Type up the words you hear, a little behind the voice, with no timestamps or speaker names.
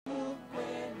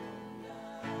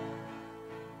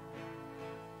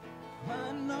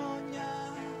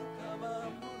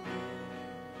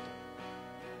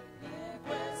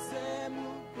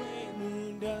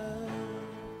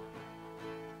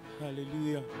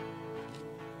Hallelujah.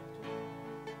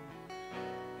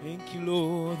 Thank you,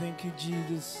 Lord. Thank you,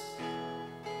 Jesus.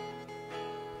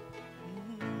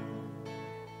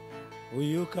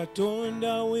 Oyo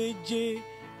Katonda weje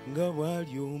nga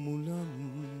bwali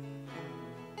omulamu,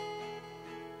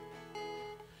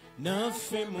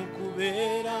 naffe mu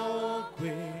kubeerawo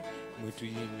kwe mwe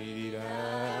tuyimirira.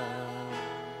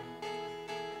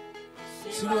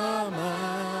 Si lwa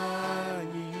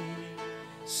maanyi,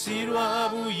 si lwa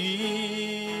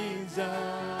buyinza,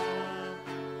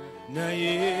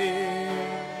 naye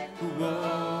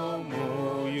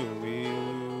kubw'Omwoyo we.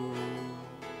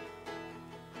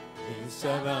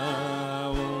 Nsaba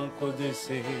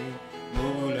onkozese mu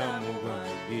bulamu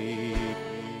bwange,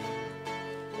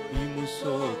 bimusa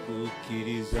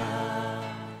okukkiriza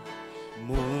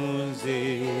mu nze.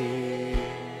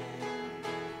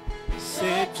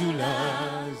 Setula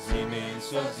zino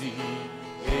ensozi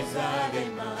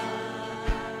ezalema,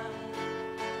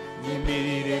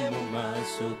 nyimirire mu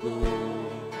maaso go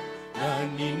nga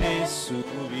nina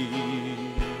essuubi.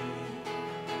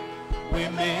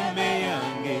 W'emmeeme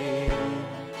yange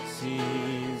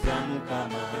sinza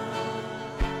Mukama,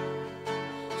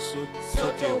 so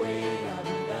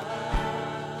teweerabira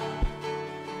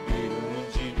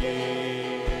birungi bye,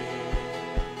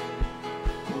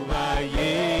 kuba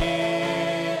ye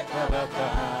kabaka,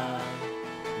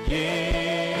 ye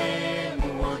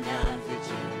muwonya nze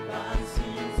kyemba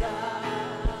nsinza.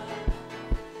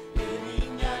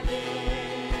 Erinnya lye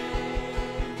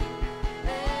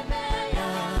emmeeme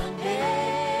yange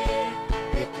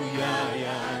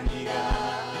ekuyaayaanira,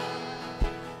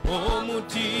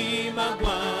 omutima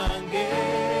gwange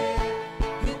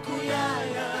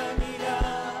gukuyaayaanira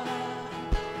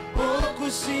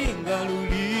okusinga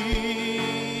luli,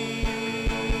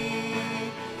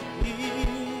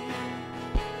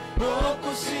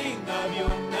 okusinga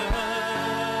byonna.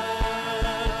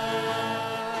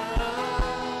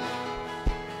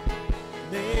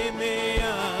 Emmeeme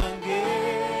yange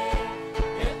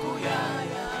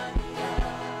ekuyaayaanira,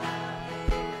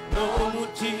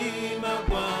 n'omutima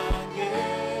gwange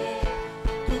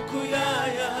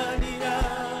gukuyaayaanira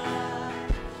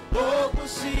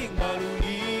okusinga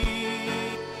luli,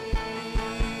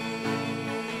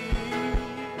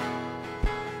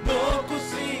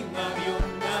 n'okusinga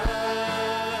byonna.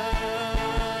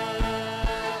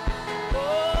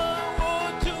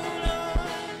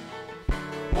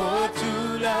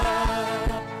 Otula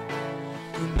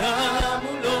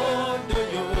kunamulondo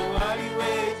yo aliwo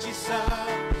ekisa,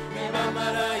 ne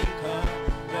bamalayika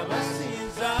nga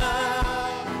basinza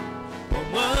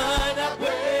omwana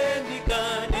gw'endiga,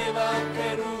 ne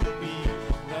bakerubi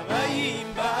nga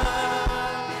bayimba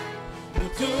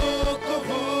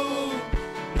mutukuvu.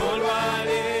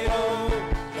 N'olwaleero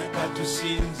leka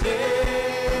tusinze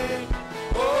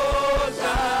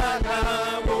Hozaana.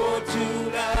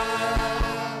 W'otula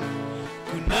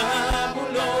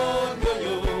kunamulondo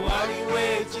yo aliwo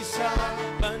ekisa,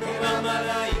 bano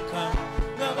bamalayika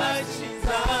nga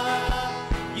basinza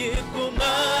yego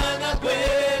mwana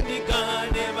gw'endiga,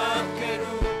 ne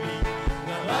bakerubi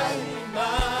nga bayimba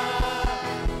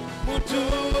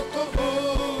mutukuvu.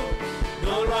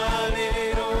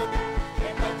 N'olwaleero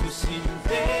leka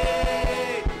tusinze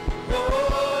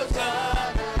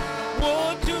Hozaana.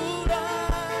 W'otula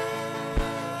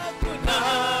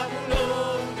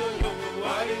kunamulondo yo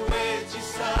aliwo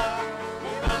ekisa,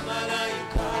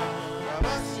 bamalayika nga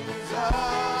basinza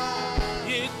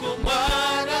yego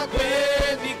mwana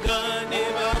gw'endiga, ne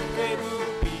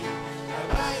bakerubi nga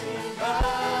bayimba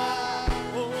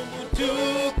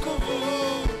omutukuvu.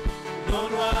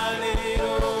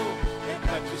 N'olwaleero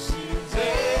leka tusinze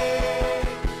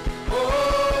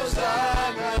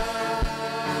Hozaana.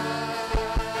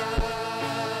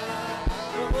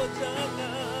 Hozaana,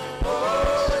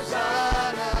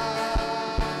 Hozaana,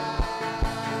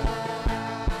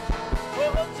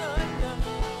 Hozaana,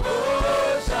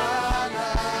 Hozaana,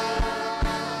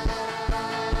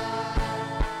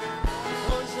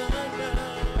 Hozaana,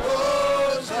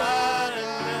 Hozaana.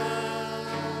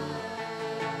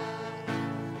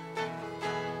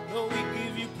 Oh, we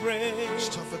give you praise,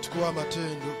 Kitaffe tukuwa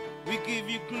amatendo, we give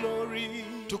you glory.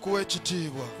 tukuwa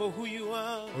ekitiibwa for who you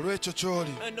are olw'ekyo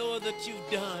ky'oli and all that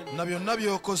you've done. na byonna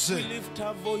by'okoze. We lift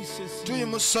our voices to you.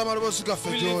 tuyimusa amaloboozi gaffe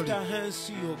We lift gy'oli, our hands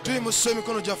to you, God. tuyimusa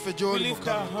emikono gyaffe We gy'oli lift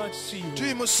our Mukama, hearts to you.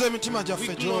 tuyimusa emitima We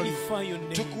gyaffe gy'oli. glorify your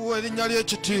name. tukuwa erinnya We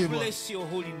ly'ekitiibwa, bless your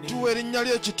holy name. tuwa erinnya You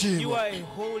ly'ekitiibwa. are a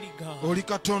holy God. oli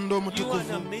katonda You are an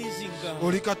omutukuvu, amazing God.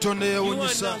 oli katonda You are an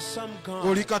eyeewuunyisa, awesome God.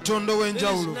 oli katonda There is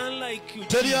ow'enjawulo. none like you,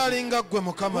 teri Jesus. alinga ggwe Who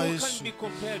Mukama can Yesu. be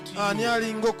compared to ani you?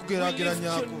 alinga We lift your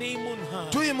okugeraageranyaako. name on high.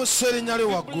 tuyimusa erinnya lye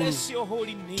We waggulu, bless your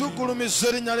holy name. tugulumiza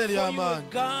erinnya lye For you are ery'amaanyi,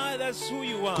 God, that's who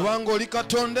you are. kubanga oli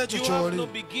katonda ekyo You have ky'oli. no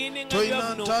beginning and you toyina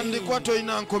have no ntandikwa, end.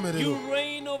 toyina nkomerero. You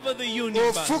reign over the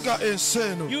universe. ofuga ensi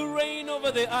eno, You reign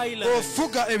over the islands.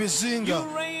 ofuga ebizinga,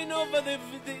 You reign over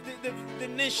the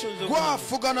nations of God.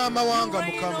 gwafuga n'amawanga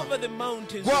You reign Mukama, over the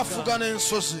mountains of gwafuga God.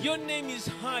 n'ensozi. Your name is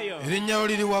higher erinnya lyo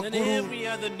liri than waggulu every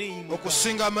other name. of God.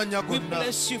 okusinga amannya We gonna.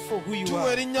 bless you for who you tuwa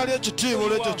are. erinnya ly'ekitiibwa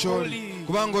olw'ekyo ky'oli,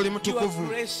 kubanga oli You are mutukuvu,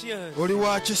 gracious. oli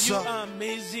wa You kisa, are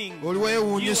amazing. oli You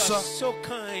weewuunyisa, are so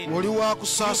kind. oli wa You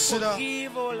kusaasira,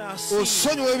 forgive all our sins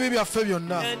osonyiwa ebibi byaffe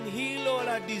byonna, and heal all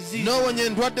our diseases. n'owonya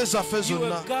endwadde zaffe You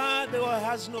zonna. are God that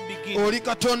has no beginning. oli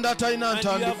katonda atalina And you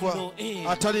have ntandikwa, no end.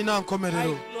 atalina I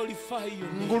nkomerero. glorify your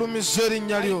name. ngulumiza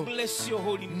erinnya I lyo, bless your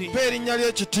holy name. mpa erinnya Your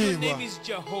ly'ekitiibwa, name is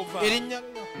Jehovah, erinnya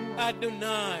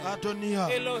Adonai, Adoniya,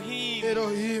 Elohim,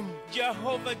 Elohimu,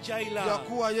 Jehovah Jireh,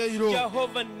 yakuwa Yeiro,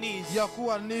 Jehovah Nis,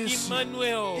 yakuwa Nisi,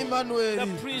 Emmanuel, the Emmanuel,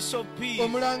 Prince of Peace,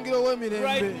 omulangiro bright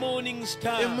w'emirembe, morning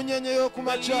star, emunyenye the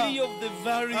y'okumakya, lily of the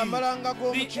valley, amalanga the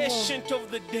g'omukiwonvu, ancient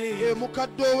of the day,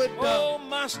 mukadde ow'edda, oh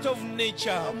master of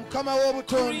nature, mukama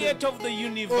w'obutonde, creator of the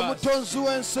universe. omutonzi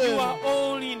w'ensi You eno, are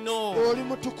all in all. oli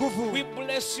mutukuvu. We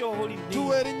bless your holy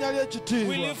tuwa name. erinnya We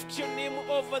ly'ekitiibwa, lift your name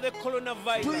over the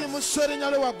coronavirus. tuyimusa erinnya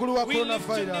lye waggulu wa We lift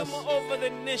your name coronavirus, over the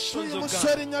nations of tuyimusa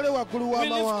God. erinnya lye waggulu We lift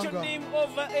your w'amawanga, name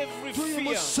over every fear.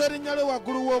 tuyimusa erinnya lye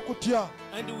waggulu w'okutya,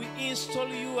 And we install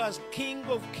you as King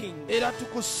of Kings. era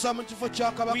tukussa mu kifo kya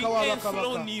We kabaka w'abakabaka,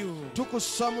 enthrone you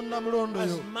tukussa mu namulondo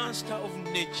as yo Master of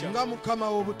nature. nga mukama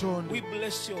w'obutonde. We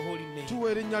bless your holy name.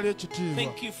 tuwa erinnya ly'ekitiibwa,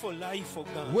 Thank you for life, O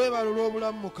God. weebala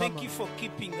olw'obulamu Thank Mukama, you for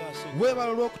keeping us, O God.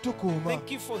 weebala olw'okutukuuma,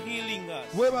 Thank you for healing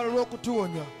us. weebala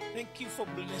olw'okutuwonya, Thank you for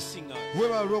blessing us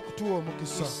weebala olw'okutuwa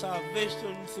omukisa, with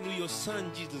salvation through your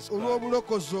Son, Jesus Christ.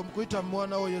 olw'obulokozi omukuyita mu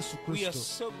mwana wo Yesu We are Kristo.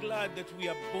 so glad that we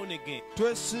are born again.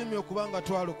 twesiimye okuba nga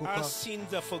twalokoka, Our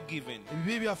sins are forgiven.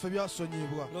 ebibi byaffe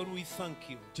byasonyibwa. Lord, we thank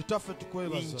you. kitaffe In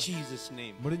tukwebaza Jesus'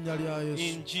 name. mu linnya lya Yesu,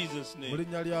 In Jesus' mu name.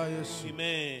 linnya lya Yesu.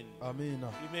 Amen.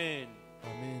 Amiina, Amen. We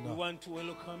amiina. want to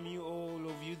welcome you, all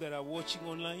of you that are watching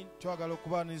online. twagala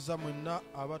okubaaniriza mwenna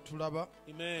abatulaba.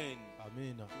 Amen.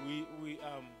 Amiina.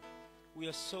 We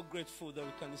are so grateful that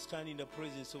we can stand in the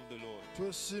presence of the Lord.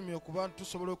 twesiimye okuba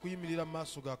tusobola okuyimirira mu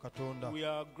maaso ga Katonda. We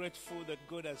are grateful that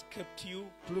God has kept you.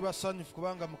 tuli basanyufu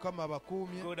kubanga Mukama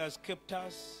abakuumye, God has kept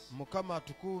us. Mukama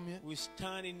atukuumye. We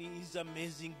stand in His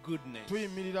amazing goodness.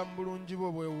 tuyimirira mu bulungi bwe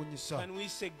obwewuunyisa. Can we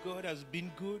say God has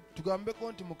been good?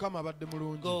 tugambeko nti Mukama abadde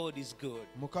mulungi. God is good.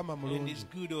 Mukama And mulungi is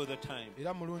good all the time.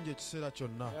 era mulungi ekiseera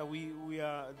kyonna.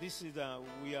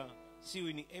 We are still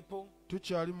in April,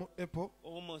 tukyali mu April,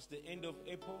 almost the end of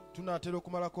April. tunaatera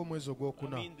okumalako omwezi I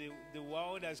ogwokuna. mean, the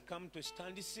world has come to a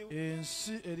standstill.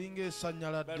 ensi eringa But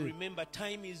esanyaladde, remember,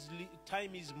 time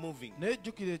is moving. naye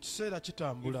jjukira ekiseera If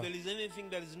kitambula. there is anything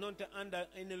that is not under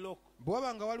any lock, bwe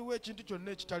waba nga waliwo ekintu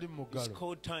kyonna ekitali mu it's muggalo,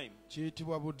 called time.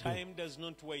 kiyitibwa budde. Time does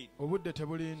not wait. obudde So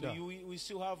tebulinda. we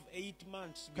still have 8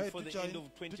 months kale before the end of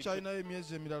 2020. tukyalinayo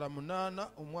emyezi emirala 8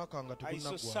 omwaka nga I saw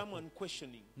tegunaggwako. someone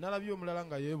questioning nalabye omulala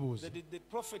nga yeebuuza. that the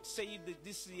prophet said that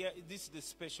this is the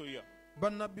special year.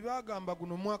 bannabbi baagamba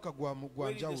guno mwaka gwa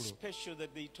Where is the njawulo. special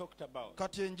that they talked about?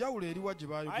 kati enjawulo eriwa gye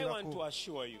I want to baayogerako.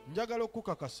 assure you njagala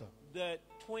okukakasa that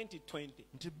 2020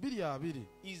 nti 2020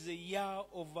 is a year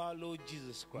of our Lord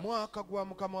Jesus Christ. mwaka gwa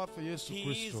mukama waffe Yesu He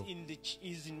Kristo.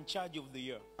 is in charge of the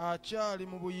year. akyali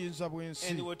mu buyinza And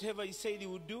bw'ensi, whatever he said he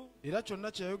would do, era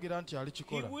kyonna kye yayogera nti he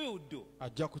alikikola will do.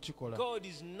 ajja kukikola. God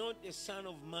is not a son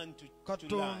of man to lie,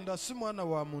 katonda si mwana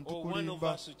wa muntu or one of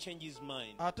kulimba, us to change his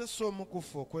mind. ate si omukufu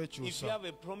If you okwekyusa. have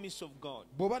a promise of God,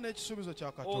 bw'oba n'ekisuubizo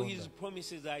kya all his katonda,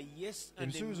 promises are yes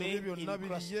and ebisuubizo bye amen byonna in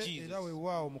Christ biriye Jesus. era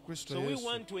weewaawo mu Kristo So we Yesu.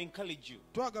 want to encourage you.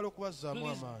 twagala okubazzaamu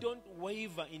Please amaanyi. don't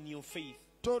waver in your faith.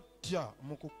 totya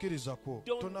mu kukkiriza kwo,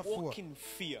 Don't tonafuwa, walk in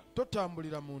fear.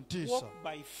 totambulira mu ntiisa, Walk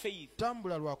by faith.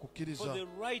 tambula lwa For kukkiriza. the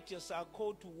righteous are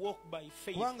called to walk by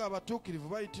faith. kubanga abatuukirivu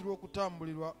bayitirwa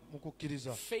okutambulirwa mu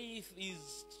kukkiriza. Faith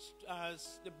is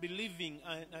believing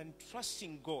and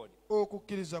trusting God.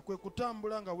 okukkiriza kwe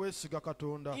kutambula nga weesiga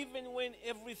katonda Even when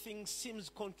everything seems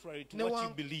contrary to what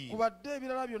you believe. kubadde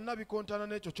ebirala byonna bikontana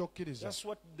n'ekyo ky'okkiriza That's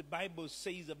what the Bible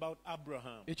says about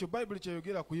Abraham. ekyo bayibuli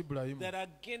kyeyogera ku ibulayimu That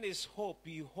against hope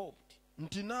he hoped.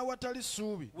 nti n'awatali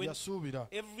ssuubi When yasuubira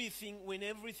when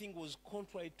everything was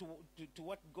contrary to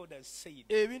what God has said,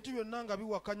 ebintu byonna nga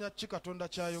biwakanya ki katonda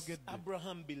ky'ayogedde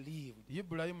Abraham believed.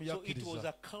 ibulayimu So it was yakkiriza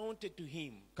accounted to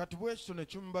him kati bwe kityo ne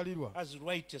kimubalirwa as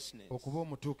righteousness. okuba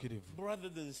omutuukirivu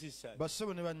Brothers and sisters,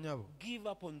 bassebo ne bannyabo give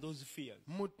up on those fears.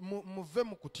 muve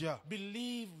mu kutya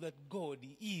Believe that God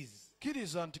is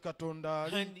kkiriza nti katonda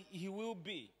ali and he will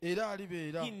be. era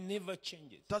alibeera He never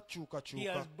changes. He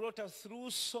takyukakyuka has brought us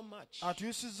through so much.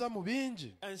 atuyisizza mu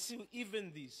bingi And still,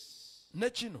 even this, ne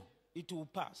kino it will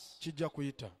pass kijja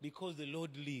kuyita because the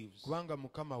Lord lives. kubanga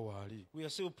mukama waali We are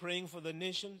still praying for the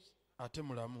nations. ate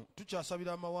mulamu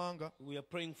tukyasabira amawanga We are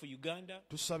praying for Uganda.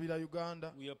 tusabira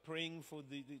uganda We are praying for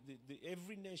the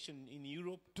every nation in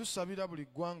Europe. tusabira buli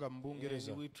ggwanga mu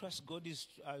bungereza And we trust God is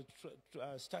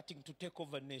starting to take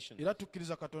over nations. era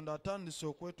tukkiriza katonda atandise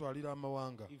okwetwalira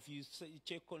amawanga If you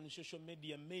check on social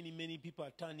media, many people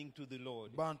are turning to the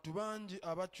Lord. bantu bangi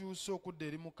abakyuse okudda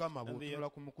eri mukama And they bw'otunula are,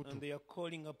 ku mukutu and they are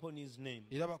calling upon his name.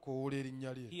 era bakoowoola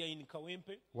erinnya lye Here in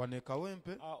Kawempe, wano e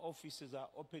kawempe our offices are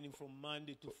opening from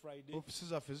Monday to Friday. ofisi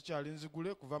zaffe zikyali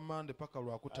nzigule kuva mande paka As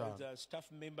lwakutaano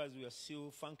staff members, we are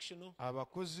still functional.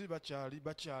 abakozi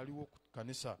bakyaliwo ku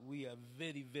kanisa We are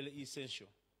very essential.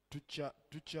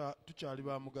 tukyali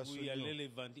ba mugaso We are nnyo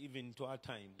relevant even to our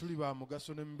times. tuli ba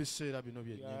mugaso ne mu biseera bino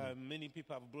byennyini Many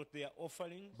people have brought their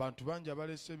offerings. bantu bangi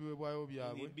abalese ebiweebwayo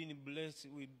byabwe We've been blessed.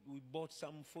 We bought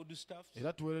some food stuff.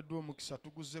 era tuweereddwa omukisa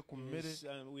tuguze ku mmere Yes,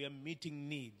 we are meeting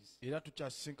needs. era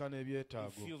tukyasisinkana A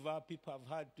ebyetaago few of our people have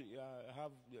had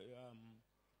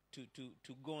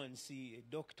to go and see a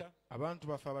doctor. abantu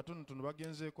baffe abatonotono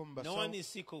bagenzeeko mu No one basawo is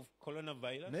sick of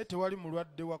coronavirus. naye tewali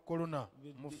mulwadde wa korona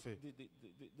muffe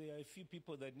There are a few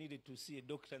people that needed to see a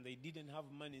doctor and they didn't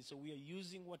have money, so we are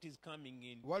using what is coming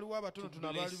in waliwo to abatonotono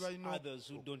abaali bless balina others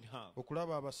who don't have.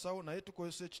 okulaba abasawo naye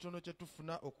tukozesa ekitono kye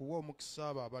tufuna okuwa omukisa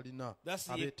abo abalina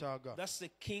abeetaaga That's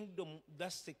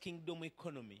the kingdom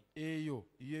economy. eyo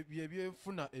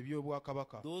byebyenfuna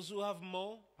eby'obwakabaka Those who have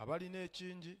more abalina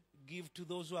ekingi give to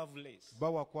those who have less.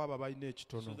 bawa ku abo abalina So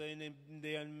ekitono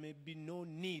there may be no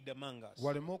need among us.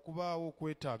 waleme okubaawo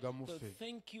okwetaaga So muffe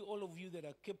thank you all of you that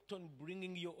have kept on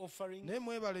bringing your offerings, naye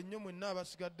mwebale nnyo mwenna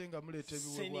abasigadde nga muleeta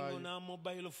sending on ebiweebwayo our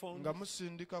mobile phones. nga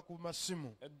musindika ku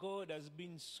masimu God has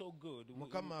been so good.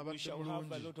 Mukama We abadde shall have a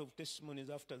mulungi. lot of testimonies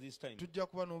after this time. tujja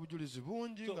kuba n'obujulizi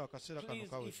bungi So ng'akaseera kano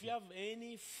please, if you kawedde have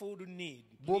any food need,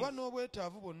 bw'oba please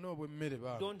n'obwetaavu bwonna obw'emmere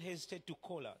baana don't hesitate to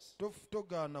call us.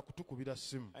 togaana kutukubira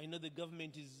simu I know the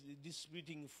government is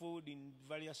distributing food in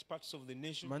various parts of the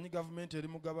nation, manyi gavumenti eri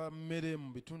mugaba mmere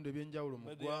mu bitundu ebyenjawulo mu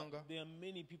but ggwanga there are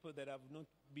many people that have not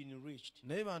been reached.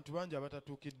 naye bantu bangi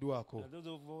abatatuukiddwako Those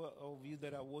of you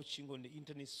that are watching on the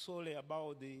internet, sorry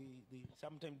about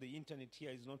sometimes the internet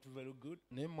here is not very good,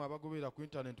 naye mmwe abagoberera ku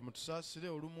intaneti mutusaasire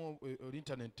olumu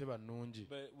intaneti teba nnungi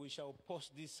but we shall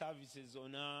post these services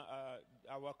on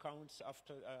our accounts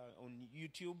after on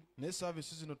YouTube, naye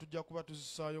saavisi zino tujja kuba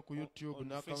tuzisaayo ku youtube on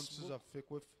ne akawunti Facebook. zaffe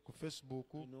ku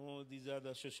facebook and all these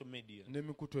other social media.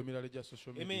 n'emikutu emirala egya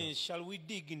social media Amen. Shall we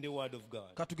dig in the Word of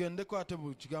God? katugendeko ate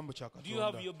mu kigambo kya Do you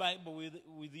have katonda your Bible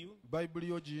with you? bayibuli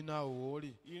yo girinaawo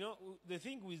wooli You know, the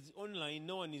thing with online,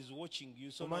 no one is watching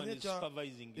you, so no one omanye is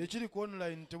supervising you. ekiri ku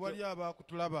online tewali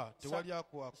abaakutulaba tewali Some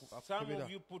akukebera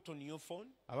of you put on your phone,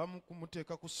 abamu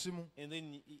muteeka ku ssimu and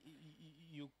then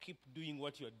you keep doing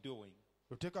what you are doing.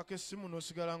 oteekako essimu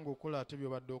n'osigala ng'okola ate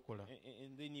by'obadde okola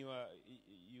And then you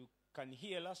can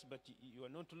hear us, but you are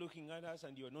not looking at us,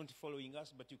 and you are not following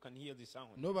us, but you can hear the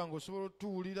sound. noba ng'osobola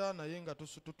otuwulira naye nga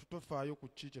tofaayo ku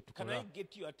ki kye Can I tukola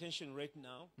get your attention right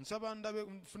now? nsaba ndabe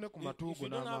nfune ku matu If go you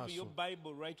don't have your n'amaaso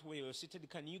Bible right where you're seated,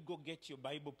 can you go get your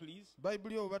Bible, please?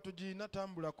 bayibuli oba togirina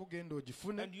tambulako genda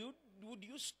ogifune And would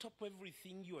you stop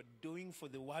everything you are doing for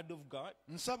the Word of God?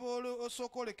 nsaba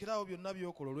osooka olekerawo byonna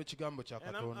by'okola olw'ekigambo kya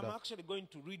And I'm katonda actually going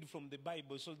to read from the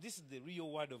Bible, so this is the real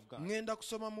Word of God. ŋŋenda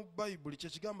kusoma mu bayibuli kye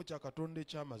kigambo kya katonda So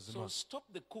eky'amazima stop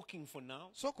the cooking for now.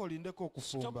 sooka olindeko Stop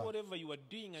okufumba whatever you are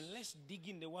doing, and let's dig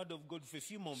in the Word of God for a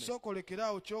few moments. sooka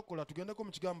olekeraawo kyokola tugendeko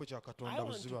mu kigambo kya I katonda want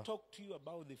to buziba talk to you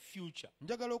about the future.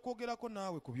 njagala okwogerako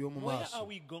naawe ku by'omu Where are maaso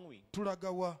we going?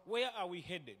 tulaga wa Where are we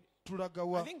headed? tulaga I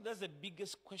wa think that's the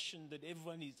biggest question that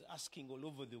everyone is asking all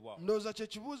over the world. ndowooza kye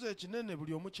kibuuzo ekinene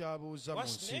buli omu ky'abuuza mu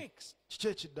What's nsi next? kiki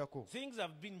ekiddako? Things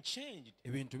have been changed.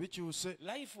 Ebintu bikyuse.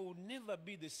 Life will never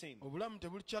be the same. Obulamu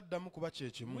tebulikyaddamu kuba kye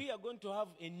kimu. We are going to have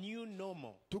a new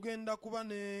normal. Tugenda kuba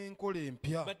n'enkola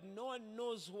empya. But no one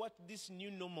knows what this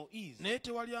new normal is. Naye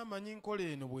tewali amanyi nkola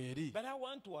eno bw'eri. But I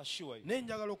want to assure you, naye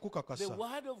njagala okukakasa. the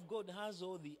word of God has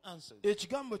all the answers.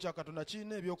 Ekigambo kya Katonda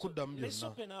kirina ebyokuddamu Let's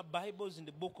byonna. open our Bibles in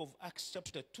the book of Acts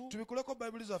chapter 2, Tubikuleko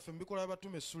Bayibuli zaffe mu Bikola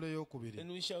by'Abatume essula ey'okubiri.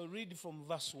 and we shall read from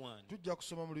verse 1. Tujja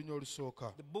kusoma mu lunywa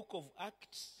olusooka. The book of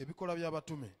Acts, Ebikola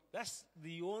by'Abatume. that's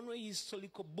the only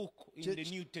historical book in Kye the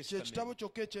New kye kitabo Testament.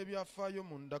 kyokka eky'ebyafaayo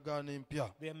mu ndagaano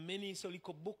empya. There are many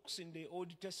historical books in the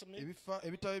Old Testament,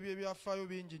 Ebitabo by'ebyafaayo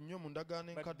bingi nnyo mu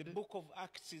ndagaano but the enkadde. book of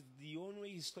Acts is the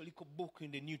only historical book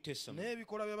in the New Testament. Naye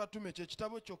ebikola by'Abatume kye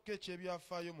kitabo kyokka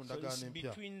eky'ebyafaayo mu So it's ndagaano empya.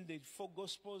 between the four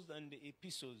Gospels and the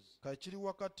epistles. Kale kiri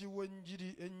wakati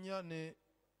w'enjiri ennya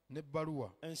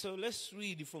n'ebbaluwa. And so let's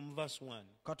read from verse 1.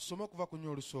 Ka tusome okuva ku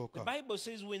nnywa The olusooka. Bible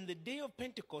says, when the day of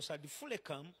Pentecost had fully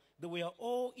come, they were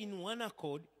all in one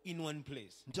accord in one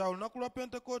place. Nti awo olunaku lwa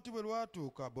Pentekooti bwe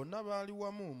lwatuuka bonna baali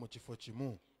wamu mu kifo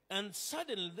kimu. And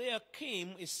suddenly there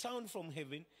came a sound from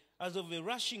heaven as of a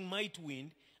rushing mighty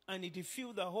wind, and it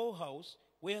filled the whole house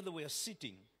where they were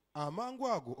sitting. Amangu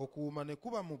ago okuwuuma ne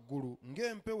kuba mu ggulu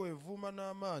ng'empewo evuuma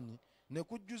n'amaanyi ne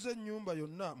kujjuza ennyumba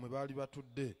yonna mwe baali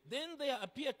batudde. Then there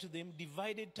appeared to them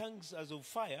divided tongues as of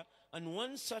fire, and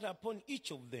one sat upon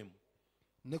each of them.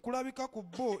 Ne kulabika ku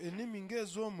bo ennimi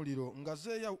ng'ez'omuliro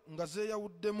nga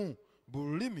zeeyawuddemu, buli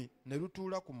lulimi ne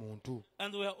lutuula ku muntu.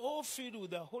 And they were all filled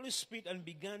with the Holy Spirit and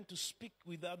began to speak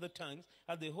with other tongues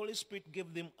as the Holy Spirit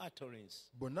gave them utterance.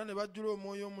 Bonna ne bajjula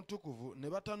Omwoyo Omutukuvu ne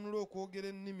batanula okwogera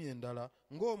ennimi endala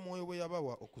ng'Omwoyo bwe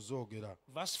yabawa okuzoogera.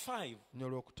 Verse 5. Ne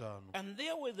olwokutaano. And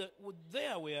there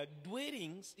were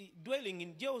dwelling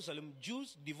in Jerusalem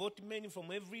Jews, devout men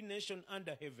from every nation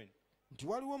under heaven. Nti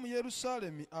waliwo mu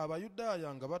Yerusaalemi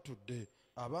Abayudaaya nga batudde,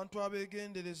 abantu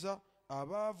abeegendereza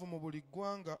abaava mu buli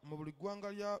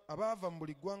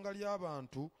ggwanga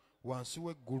ly'abantu wansi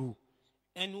w'eggulu.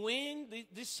 And when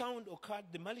this sound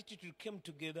occurred, the multitude came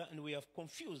together and were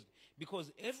confused, because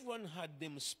everyone heard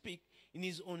them speak in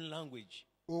his own language.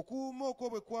 Okuwuuma okwo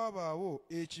bwe kwabaawo,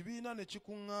 ekibiina ne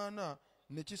kikuŋŋaana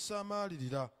ne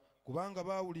kisaamaalirira, kubanga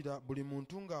baawulira buli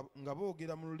muntu nga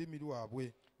boogera mu lulimi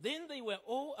lwabwe. Then they were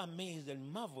all amazed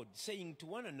and marveled, saying to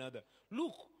one another,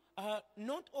 "Look, are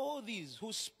not all these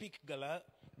who speak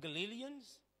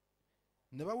Galileans?"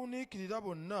 Ne bawuniikirira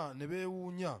bonna ne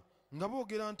beewuunya nga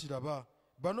boogera nti, laba,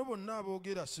 bano bonna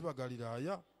aboogera si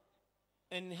Bagaliraaya?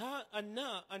 And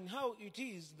how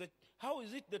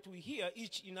is it that we hear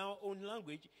each in our own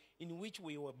language in which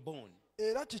we were born?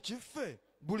 Era kikiffe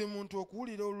buli muntu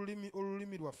okuwulira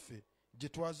olulimi lwaffe gye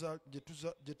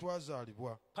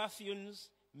twazaalibwa. Parthians,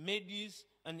 Medes,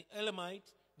 and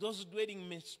Elamites, those dwelling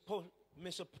in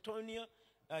Mesopotamia,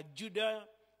 Judea,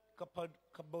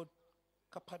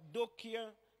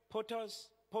 Cappadocia,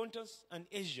 Pontus, and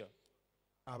Asia.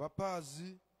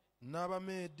 Abapaazi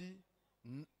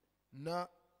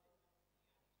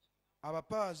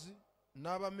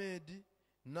n'Abameedi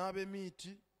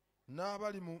n'Abemiiti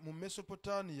n'abali mu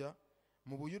Mesopotamiya,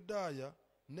 mu Buyudaaya,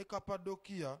 ne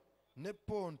Kappadokiya, ne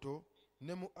Ponto,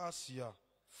 ne mu Asiya.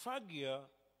 Phrygia,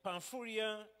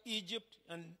 Pamphylia, Egypt,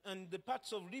 and the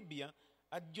parts of Libya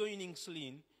adjoining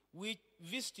Cyrene, with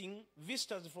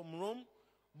visitors from Rome,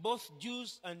 both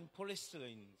Jews and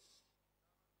Palestinians.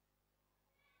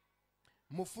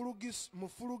 Mu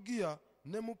Fulugiya,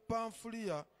 ne mu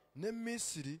Pamphylia, ne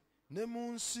Misiri, ne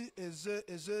mu nsi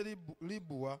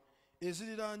ez'Elibuwa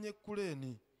eziriraanye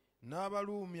Kuleeni,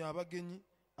 n'Abaruumi abagenyi,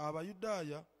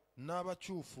 Abayudaaya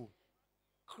n'Abakyufu.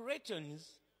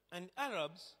 Cretans and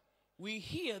Arabs, we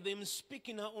hear them speak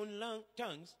in our own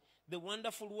tongues the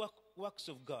wonderful works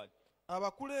of God.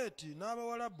 Abakuleeti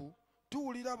n'Abawalabu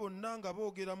tuwulira bonna nga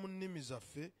boogera mu nnimi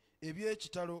zaffe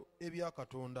eby'ekitalo ebya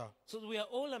Katonda. So we are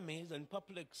all amazed and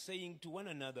perplexed, saying to one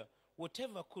another,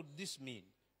 "Whatever could this mean?"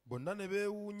 Bonna ne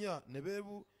beewuunya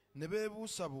ne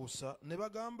beebuusabuusa ne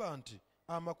bagamba nti,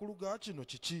 amakulu ga kino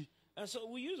kiki? And so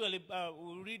we usually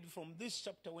we read from this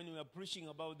chapter when we are preaching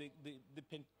about the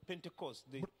Pentecost,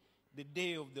 the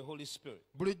day of the Holy Spirit.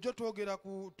 Bulijjo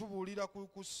tubuulira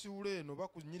ku ssiwulo eno oba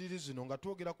ku nnyiriri zino nga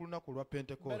twogera ku lunaku lwa But I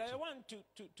Pentekooti. want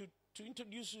to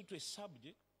introduce you to a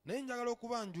subject, Naye njagala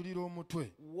okubanjulira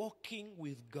omutwe walking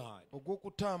with God.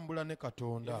 ogw'okutambula ne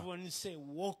Katonda. Everyone say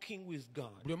walking with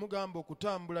God. Buli mugamba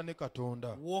okutambula ne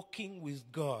Katonda. Walking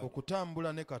with God.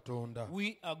 Okutambula ne Katonda.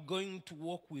 We are going to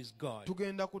walk with God.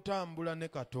 Tugenda kutambula ne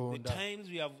The Katonda. times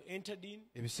we have entered in,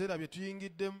 Ebiseera bye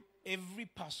tuyingiddemu, every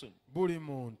person, buli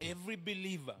muntu, every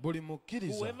believer, buli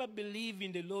mukkiriza, whoever believe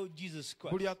in the Lord Jesus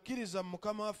Christ, buli akkiriza mu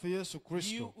Mukama waffe Yesu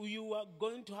Kristo, you are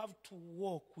going to have to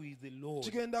walk with the Lord.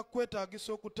 kigenda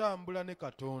kwetaagisa okutambula ne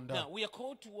Katonda. Now, we are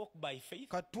called to walk by faith.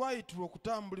 Katwayitirwa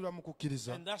okutambulira mu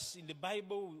kukkiriza. And that's in the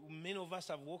Bible. Many of us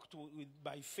have walked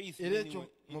by faith Era ekyo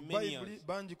mu in many Bayibuli years.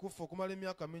 bangi kufa okumala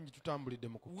emyaka mingi tutambulidde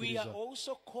mu We are kukkiriza.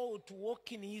 also called to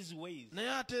walk in His ways. Naye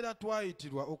ate era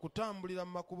twayitirwa okutambulira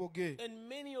mu makubo ge. And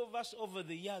many of us over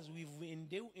the years, we've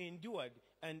endured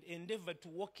and endeavored to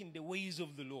walk in the ways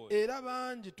of the Lord. Era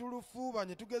bangi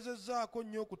tulufuubanye tugezezzaako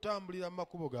nnyo okutambulira mu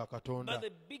makubo ga Katonda. But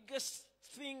the biggest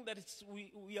thing that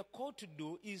we are called to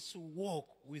do is to walk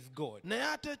with God. Naye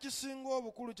ate ekisinga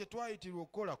obukulu kye twayitirwa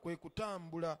okukola kwe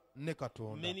kutambula ne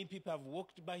Katonda. Many people have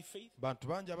walked by faith Bantu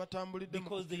bangi abatambulidde mu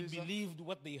because they kukkiriza believed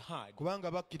what they heard.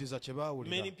 kubanga bakkiriza kye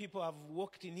baawulira. Many people have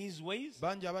walked in His ways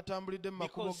Bangi abatambulidde mu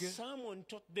makubo because ge someone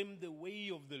taught them the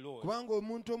way of the Lord. kubanga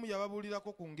omuntu omu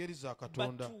yababuulirako ku ngeri za But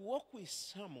Katonda. to walk with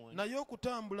someone, Naye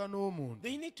okutambula n'omuntu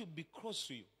they need to be close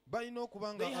to you. balina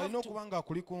okuba They have alina to- okuba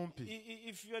ng'akuli kumpi.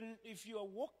 If you are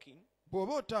walking,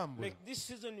 Bw'oba otambula, like this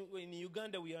season in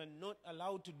Uganda, we are not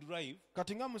allowed to drive.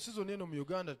 kati nga mu sizoni eno mu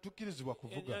Uganda tukkirizibwa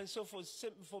And, kuvuga. and so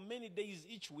for many days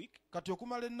each week, Kati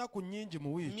okumala ennaku nnyingi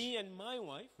mu wiiki, me and my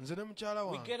wife, nze ne mukyala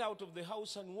we wange get out of the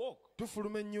house and walk.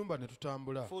 tufuluma ennyumba ne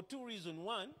tutambula For two reasons.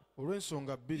 One,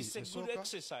 olw'ensonga bbiri. it's a good Esooka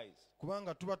exercise.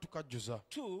 kubanga tuba tukajjuza.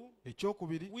 Two,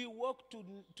 Ekyokubiri, we walk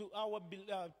to our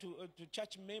to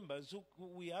church members who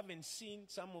we haven't seen.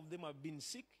 Some of them have been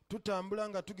sick. tutambula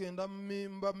nga tugenda mu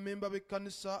memba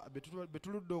b'ekkanisa be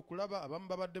tuludde okulaba, abamu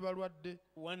babadde balwadde,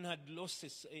 One had lost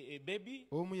a baby,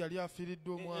 omu yali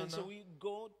afiiriddwe and so omwana.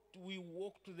 we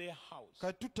walk to their house.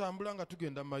 Kati tutambula nga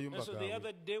tugenda mu mayumba And so the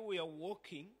other gaabwe. day we are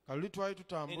walking, Kaluli twali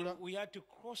tutambula and we had to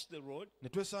cross the road. ne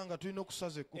twesanga tulina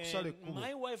okusala And ekkubo.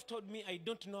 my wife told me I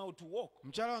don't know how to walk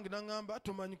Mukyala wange n'aŋŋamba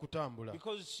tomanyi kutambula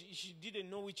because she didn't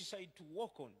know which side to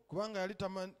walk on. kubanga yali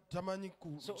tamanyi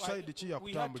ku So sayidi ki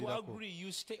we had to yakutambulirako. agree.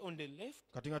 You stay on the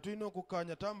left, Kati nga tulina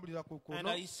okukkaanya tambulira ku and kono,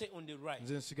 I stay on the right.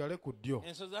 nze nsigale ku ddyo.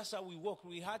 And so that's how we walk.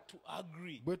 We had to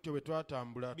agree. Bwetyo bwe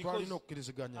twatambula Because twalina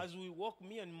okukkiriziganya. as we walk,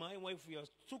 me and my wife, we are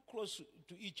too close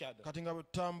to each other. Kati nga bwe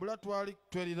tutambula twali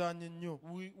tweriraanye nnyo.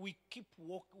 We keep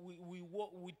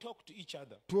we talk to each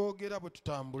other. Twogera bwe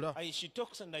tutambula. She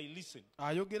talks and I listen.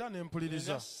 Ayogera ne And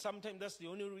mpuliriza. sometimes that's the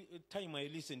only time I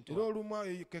listen to Era her.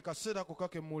 olumu ke kaseera kokka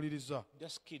ke muwuliriza.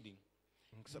 Just kidding.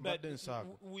 But Mbadde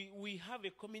nsaaga. we have a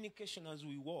communication as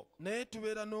we walk. Naye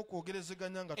tubeera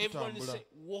n'okwogerezeganya nga Everyone tutambula. say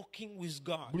walking with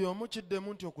God. Buli omu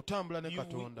kiddemu nti okutambula ne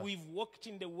Katonda. We've walked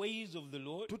in the ways of the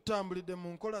Lord, Tutambulidde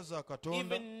mu nkola za Katonda.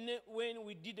 even when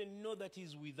we didn't know that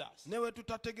He's with us. Ne bwe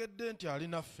tutategedde nti ali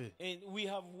naffe. And we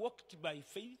have walked by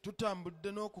faith,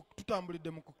 Tutambulidde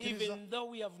mu kukkiriza. even though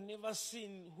we have never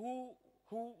seen who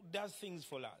does things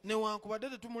for us. Newankubadde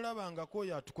tetumulabangako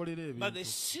oyo atukolera But the ebintu.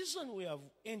 season we have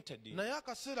entered in, Naye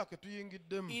akaseera ke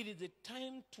tuyingiddemu, it is the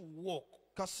time to walk.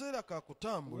 kaseera ka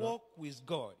kutambula Walk with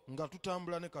God. nga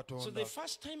tutambula ne So the Katonda.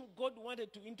 first time God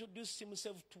wanted to introduce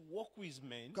Himself to walk with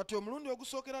men Kati omulundi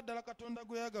ogusookera ddala Katonda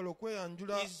gwe yayagala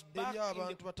okweyanjula is back eri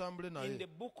abantu batambule in naye. the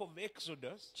book of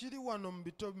Exodus, Kiri wano mu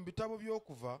bitabo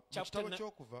by'okuva, mu Chapter kitabo ni-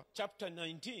 ky'okuva, chapter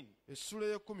 19. essula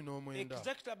y'ekkumi n'omwenda.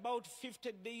 Exactly about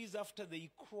 50 days after they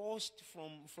crossed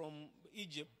from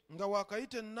Egypt, Nga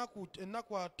waakayita ennaku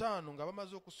 5 nga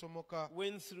bamaze okusomoka,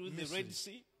 went through the Misiri. Red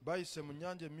Sea, bayise mu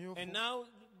nnyanja and emyufu. now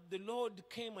the Lord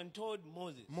came and told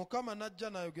Moses, Mukama n'ajja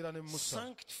n'ayogera ne Musa.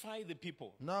 sanctify the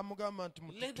people, N'amugamba nti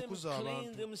let them mutukuze cleanse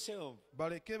abantu. themselves,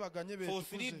 Baleke baganye For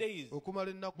 3 beetukuze days. okumala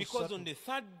ennaku because on 3. the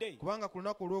third day Kubanga ku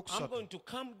lunaku I'm olwokusatu going to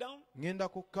come down, ŋŋenda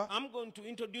kukka, I'm going to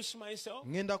introduce myself,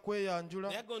 ŋŋenda kweyanjula,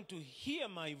 they're going to hear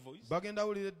my voice, bagenda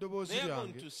wulira eddoboozi they're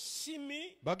going lyange, to see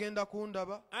me, bagenda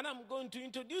kundaba, and I'm going to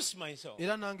introduce myself.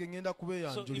 era nange ŋŋenda So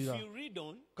kubeeyanjulira. if you read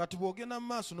on Kati bw'ogenda mu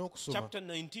maaso n'okusoma chapter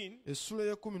 19 essula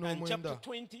y'ekkumi and chapter n'omwenda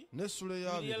 20, n'essula you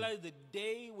ey'abiri, realize the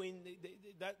day when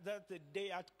that's the day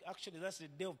actually that's the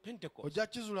day of Pentecost. ojja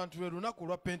kizuula nti lwe lunaku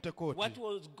lwa What pentekooti.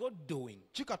 was God doing?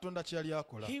 Ki Katonda kye yali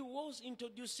akola? He was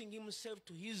introducing Himself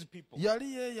to His people.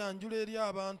 Yali yeeyanjula eri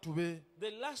abantu be.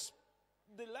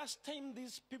 The last time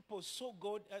these people saw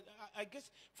God, I guess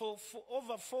for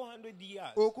over 400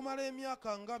 years, Okumala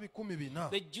emyaka nga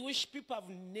 400, the Jewish people have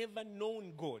never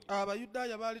known God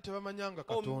Abayudaaya baali tebamanyanga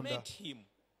or Katonda met Him.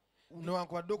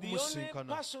 newankubadde The only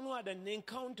okumusinkana. person who had an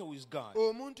encounter with God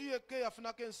Omuntu yekka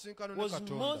eyafunako ensinkano ne was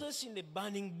Katonda Moses in the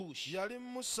burning bush. yali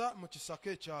Musa mu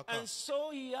kisaka ekyaka. And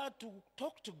so he had to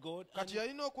talk to God Kati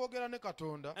yalina okwogera ne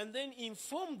Katonda and then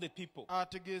inform the people.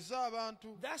 ategeeze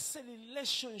abantu. That's the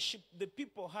relationship the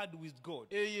people had with God.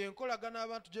 Eyo enkolagana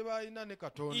abantu gye balina ne It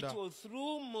Katonda was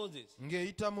through Moses.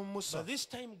 ng'eyita mu Musa. But this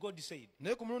time God said,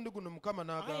 Naye ku mulundi guno Mukama I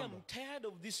n'agamba am tired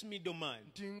of this middleman.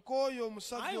 nti nkooye I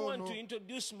omusajja want ono, to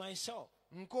introduce myself.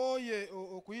 nkooye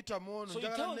okuyitamu ono, So he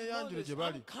njagala tells neeyanjule Moses, gye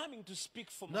bali. I'm coming to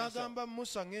speak for myself. N'agamba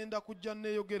Musa ngenda kujja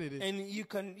neeyogerere. And you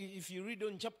can, if you read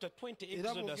on chapter 20, Era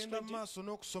Exodus bw'ogenda mu 20, maaso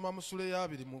n'okusoma mu sula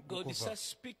ey'abiri mu God Kuva. starts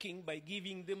speaking by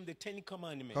giving them the 10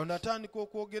 commandments. Katonda atandika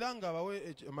okwogera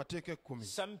ng'abawe amateeka 10.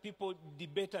 Some people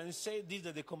debate and say these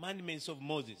are the commandments of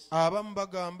Moses. Abamu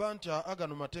bagamba nti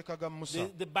agano mateeka ga Musa.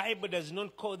 The Bible does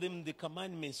not call them the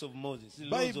commandments of Moses, the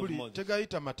laws of Bayibuli Moses.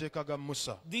 tegayita mateeka ga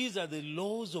Musa. These are the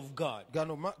laws of God.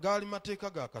 Gano gaali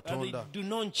mateeka ga And they Katonda do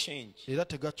not change. era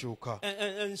tegakyuka.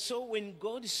 And so when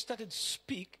God started to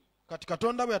speak, Kati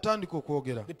Katonda bwe yatandika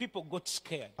okwogera the people got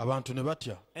scared. abantu ne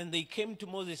batya. And they came to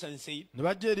Moses and said, Ne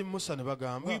bajja eri Musa ne we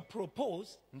bagamba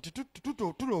propose nti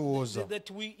tulowooza that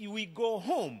we go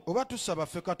home, oba tusaba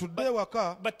ffe katudde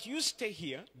ewaka but you stay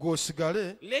here.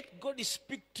 gw'osigale Let God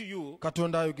speak to you,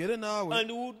 Katonda ayogere naawe and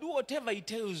we'll do whatever He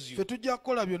tells ffe you. tujja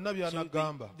kukola byonna So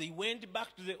by'anagamba. they went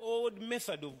back to the old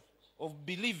method of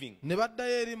believing. Ne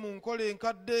baddayo eri mu nkola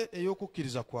enkadde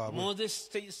ey'okukkiriza kwabwe. Moses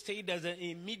stayed as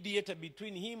a mediator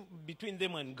between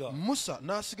them and God. Musa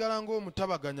n'asigala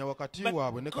ng'omutabaganya wakati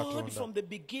waabwe ne But God Katonda. from the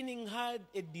beginning had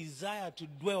a desire to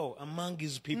dwell among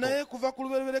His people. Naye kuva ku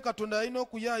lubereberye Katonda yalina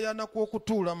okuyaayaana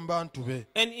kw'okutuula mu bantu be.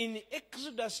 And in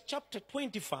Exodus chapter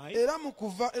 25, Era mu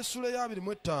kuva essula ya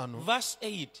 25 verse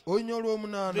 8, olunya the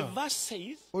olw'omunaana verse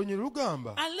says, olunya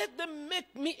lugamba and let them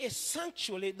make me a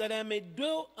sanctuary that I may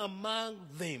dwell among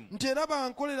them. nti era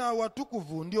bankolera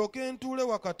awatukuvu ndyoke ntuule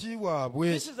wakati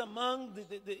waabwe. This is among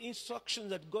the instructions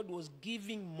that God was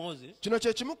giving Moses, Kino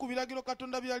kye kimu ku biragiro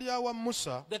Katonda bye yali awa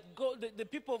Musa, that God, the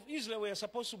people of Israel were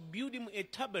supposed to build him a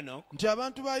tabernacle, nti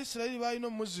abantu ba Isirayiri balina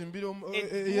omuzimbira a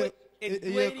dwelling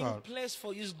eyeekaalu place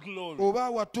for His glory. oba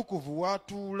awatukuvu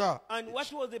w'atuula, And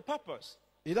what was the purpose?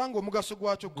 era ng'omugaso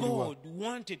gwakyo guliwa. God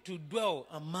wanted to dwell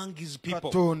among His people.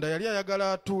 Katonda yali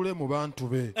ayagala atuule mu bantu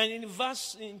be. And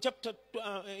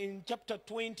in chapter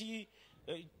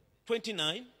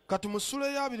 29, Kati mu ssula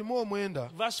eya 29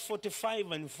 verse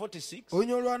 45 and 46,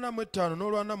 olunya olw'45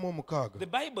 n'olw'46 the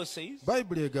Bible says,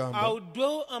 Bayibuli egamba I'll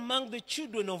dwell among the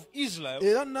children of Israel,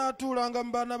 era nnaatuulanga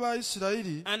mu baana ba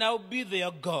Isirayiri and I'll be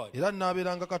their God. era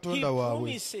nnaabeeranga He Katonda waabwe.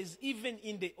 promises even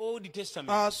in the Old Testament.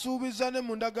 Asuubiza ne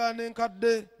mu ndagaano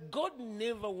enkadde. God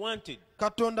never wanted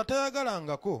Katonda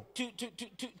tayagalangako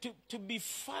to be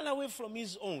far away from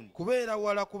His own. kubeera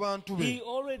wala ku bantu He be.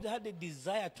 already had a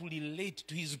desire to relate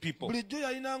to His people. Bulijjo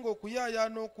yalinanga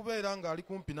okuyaayaana okubeera ng'ali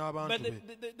kumpi But n'abantu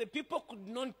be. the people could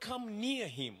not come near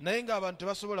Him. Naye ng'abantu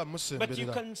tebasobola But you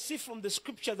musemberera. can see from the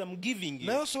scriptures I'm giving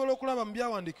Naye you, osobola okulaba mu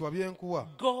byawandiikibwa bye nkuwa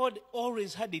God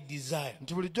always had a desire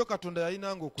nti bulijjo Katonda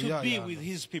yalinanga to be with okuyaayaana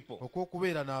His people.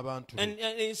 okw'okubeera n'abantu be. And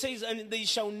it says, and they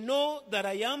shall know that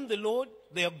I am the Lord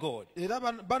their God, Era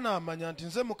banaamanya nti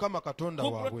nze Mukama Katonda who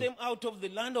brought waabwe them out of the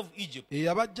land of Egypt,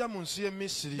 eyabajja mu nsi y'e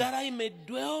Misiri, that I may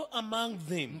dwell among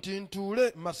them. nti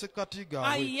ntuule mu masekkati I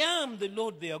gaabwe. am the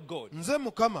Lord their God. Nze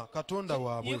Mukama Katonda You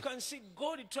waabwe. can see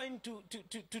God trying to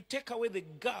take away the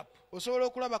gap Osobola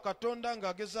okulaba Katonda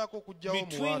ng'agezaako okuggyawo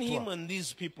between Him omuwaatwa and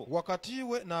these people. wakati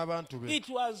we n'abantu be.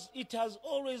 It has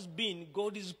always been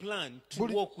God's plan to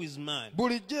Buli- walk with man.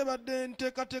 Bulijjo ebadde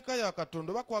nteekateeka ya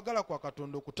Katonda oba kwagala kwa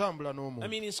Katonda okutambula I n'omuntu.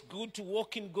 mean, it's good to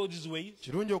walk in God's ways.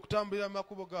 Kirungi okutambulira mu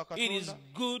makubo ga It is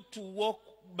Katonda. good to walk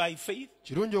by faith.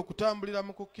 Kirungi okutambulira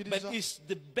mu But kukkiriza. it's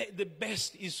the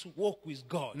best is walk with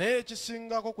God. Naye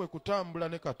ekisingako kwe kutambula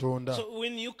ne Katonda. So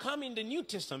when you come in the New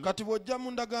Testament, Kati bw'ojja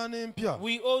mu ndagaano empya,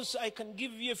 I can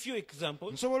give you a few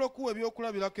examples. nsobola okuwa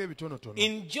ebyokulabirako ebitonotono.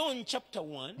 In John chapter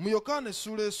 1, Mu Yokaana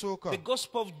essula esooka, the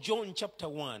Gospel of John chapter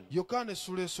 1, Yokaana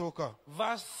essula esooka,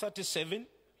 verse 37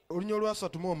 olunya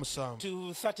olw'37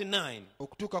 to 39.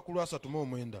 okutuuka ku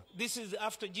lw'39. This is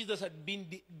after Jesus had been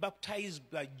baptized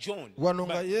by John, Wano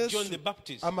nga by Yesu John the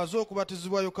Baptist. amaze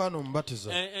okubatizibwa Yokaana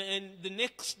omubatiza. And the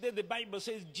next day, the Bible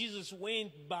says Jesus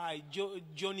went by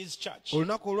John's church.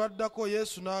 Olunaku olwaddako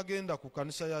Yesu n'agenda ku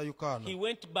kanisa ya Yokaana. He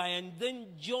went by, and then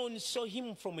John saw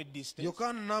him from a distance.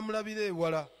 Yokaana n'amulabira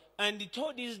ewala. And he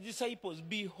told his disciples,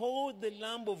 behold the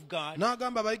Lamb of God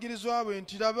N'agamba abayigirizwa be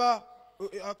nti laba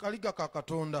akaliga ka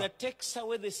Katonda that takes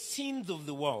away the sins of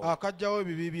the world. akajjawo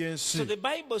ebibi So by'ensi. the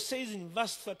Bible says in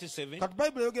verse 37, Kati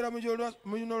Bayibuli eyogera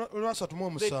mu luno olwasatu mu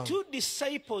the omusanvu two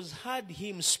disciples heard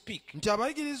him speak, nti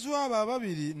abayigirizwa abo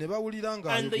ababiri ne bawulira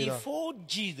and they ng'ayogera followed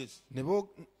Jesus. ne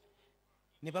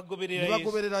Ne bagoberera Yesu.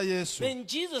 bagoberera Yesu. Then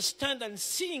Jesus turned and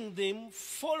seeing them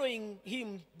following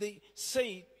him, they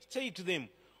say to them,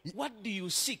 "What do you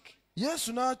seek?"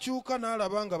 Yesu n'akyuka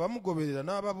n'alaba nga bamugoberera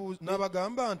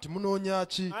n'abagamba nti munoonya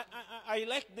ki? I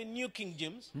like the New King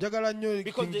James Njagala nnyo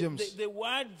because King James the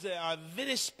words are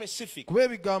very specific. kuba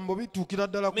ebigambo bituukira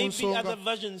ddala ku Maybe other nsonga.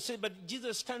 versions say, but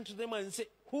Jesus turned to them and said,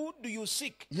 "Who do you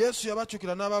seek?" Yesu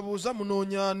yabakyukira n'ababuuza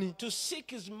munoonya ani? To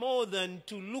seek is more than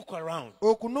to look around.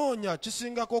 Okunoonya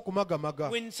kisingako okumagamaga.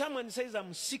 When someone says,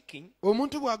 "I'm seeking,"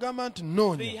 Omuntu bw'agamba nti they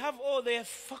nnoonya, have all their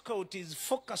faculties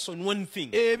focused on one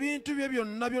thing, ebintu bye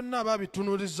byonna byonna aba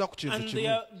abitunuulizza ku kintu and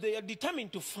kimu they are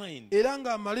determined to find. era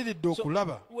ng'amaliridde So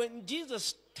okulaba. when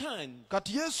Jesus turned,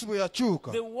 Kati Yesu bwe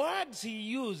yakyuka, the words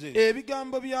he uses,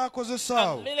 ebigambo by'akozesa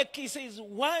awo he says,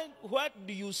 what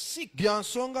do you seek?" bya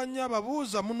nsonga nnyo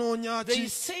ababuuza munoonya They ki?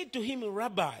 say to him,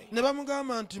 "Rabbi," Ne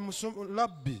bamugamba nti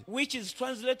labbi, which is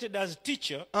translated as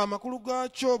teacher, amakulu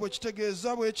gaakyo bwe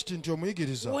kitegeeza bwe kiti nti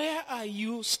omuyigiriza. "where are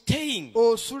you staying?"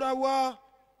 Osula wa?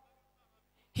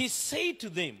 He said to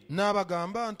them,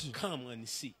 N'abagamba nti "Come and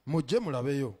see." mujje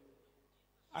mulabeyo.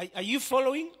 Are you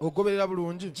following? Ogoberera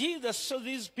bulungi. Jesus saw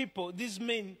these people, these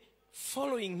men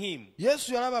following him.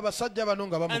 Yesu yalaba abasajja bano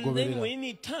nga And then bamugoberera. when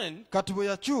he turned, Kati bwe he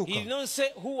did yakyuka not say,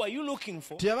 "Who are you looking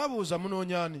for?" teyababuuza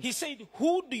munoonya ani? He said,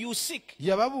 "Who do you seek?"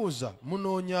 Yababuuza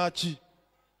munoonya ki?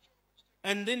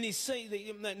 And then they said,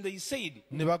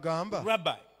 Ne bagamba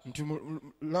 "Rabbi, nti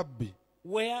labbi,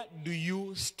 where do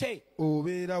you stay?"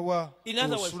 obeera wa? In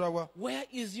other Osula wa? words, where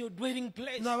is your dwelling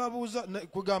place? N'ababuuza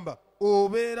kugamba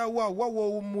obeera wa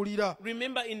woowummulira?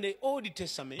 Remember, in the Old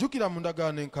Testament, Jjukira mu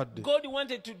ndagaano enkadde, God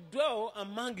wanted to dwell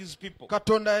among his people.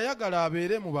 Katonda yayagala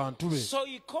abeere mu bantu be. So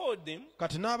he called them,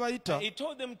 Kati n'abayita he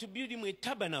told them to build him a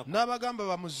tabernacle. n'abagamba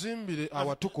bamuzimbire I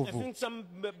awatukuvu. think some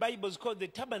Bibles call the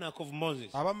tabernacle of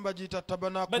Moses. Abamu bagiyita But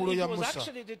tabanaakulo it ya was Musa,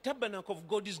 actually the tabernacle of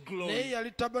God's naye glory.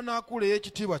 yali tabanaakulo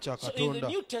ey'ekitiibwa kya So in the Katonda.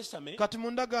 New Testament, Kati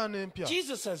mu ndagaano empya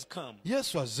Jesus has come.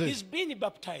 Yesu azze, He's been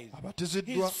baptized.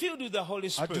 abatiziddwa, He's filled with the Holy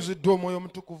Spirit. ajjuziddwa omwoyo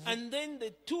omutukuvu. And then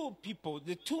the two people,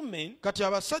 the two men, Kati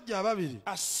abasajja ababiri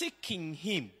are seeking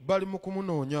him. bali mu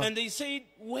kumunoonya. And they said,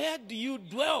 "Where do you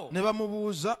dwell? Ne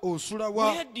bamubuuza osula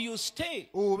wa? Where do you stay?"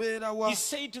 Obeera wa? He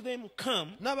said to them,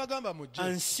 "Come N'abagamba mujje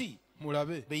and see."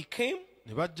 mulabe. They came,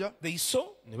 Ne bajja they saw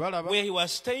ne balaba where he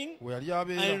was staying, we yali and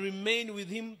abeera, remained with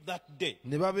him that day.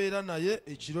 ne babeera naye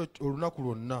ekiro olunaku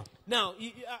lwonna. Now,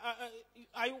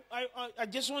 I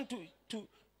just want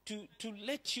to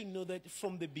let you know that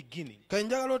from the beginning, Kale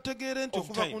njagala otegeere nti Of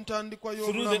okuva time. ku ntandikwa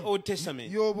through the Old y'obulamu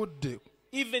Testament, y'obudde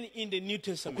even in the New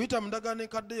Testament, okuyita mu ndagaano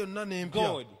enkadde yonna n'empya,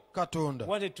 God Katonda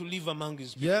wanted to live among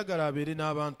his people. yayagala abeere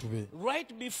n'abantu be.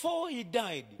 Right before he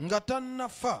died, Nga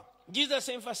tannafa, Jesus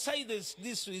emphasizes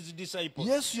this to his disciples.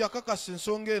 Yesu yakakasa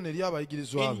ensonga eno eri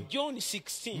abayigirizwa be. In John Mu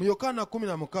 16, Yokaana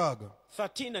 16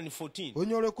 13 and 14,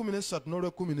 olunya olw'ekumi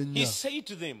n'olw'ekumi he n'ennya said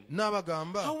to them,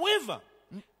 n'abagamba, "However,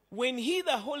 when he,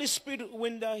 the Holy Spirit,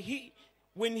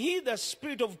 when he, the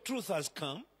Spirit of truth has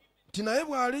come, nti naye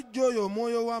bw'alijja oyo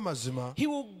omwoyo w'amazima, he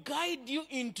will guide you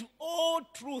into all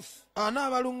truth.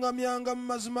 anaabaluŋŋamyanga mu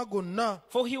mazima gonna,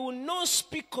 For he will not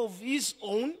speak of his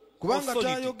own kubanga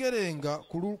authority, taayogerenga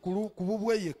ku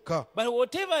bubwe yekka, but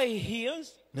whatever he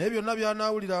hears, naye byonna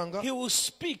by'anaawuliranga, he will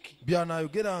speak,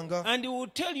 by'anaayogeranga, and he will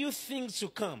tell you things to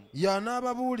come.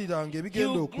 y'anaababuuliranga He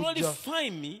ebigenda will okujja, glorify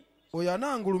me, oyo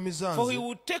anaangulumiza for he nze,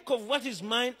 will take of what is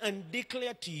mine and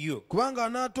declare to you." kubanga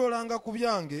anaatoolanga ku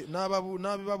byange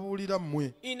n'abibabuulira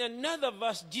mmwe. In another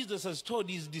verse, Jesus has told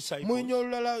his Mu disciples linnya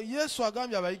olulala Yesu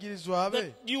agambye abayigirizwa be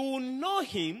that you will know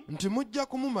him nti mujja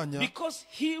kumumanya because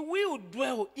he will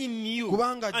dwell in you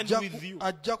kubanga and with you.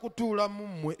 ajja kutuula mu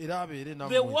mmwe era abeere The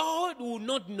nammwe. world will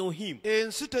not know him,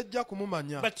 Ensi tejja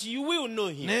kumumanya, but you will know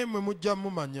him. naye mmwe mujja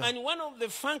mumanya. And one of the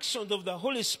functions of the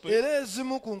Holy Spirit, Era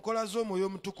ezimu ku nkola z'omwoyo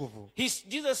omutukuvu,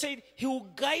 Jesus said, he will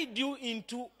guide you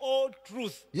into all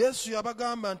truth. Yesu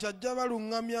yabagamba nti ajja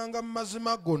baluŋŋamyanga mu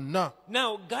mazima gonna.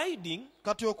 Now, guiding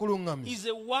Kati okuluŋŋamya is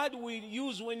a word we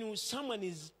use when someone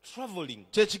is traveling.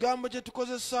 kye kigambo kye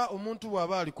tukozesa omuntu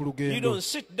bw'aba ali ku You lugendo. don't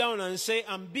sit down and say,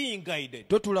 "I'm being guided."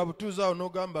 Totula butuuzi awo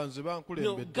n'ogamba nze No,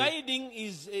 bankulembedde. guiding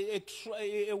is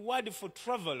a word for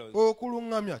travelers.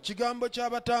 Okuluŋŋamya kigambo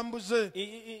ky'abatambuze.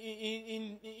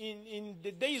 In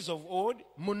the days of old,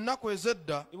 Mu nnaku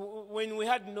ez'edda when we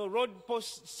had no road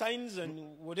post signs and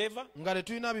whatever, nga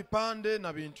tetulina bipande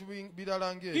na bintu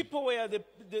birala ng'ebyo, people were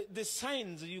the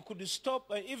signs you could stop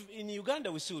stop. If in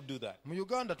Uganda we still do that. mu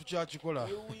uganda tukyakikola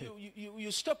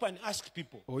You stop and ask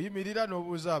people, oyimirira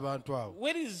n'obuuza abantu abo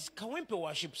where is Kawempe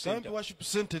Worship Kawempe Center? worship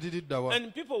center liriddawa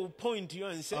And people will point to you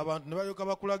and say, abantu ne balyoka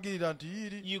bakulagirira nti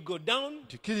yiiri you go down,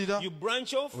 tikirira you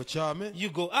branch off, okyame you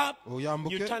go up,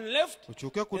 oyambuke you turn left,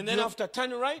 okyuke ku and then ddyo after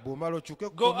turn right, bw'omala okyuke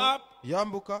ku go kkono up,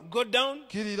 yambuka go down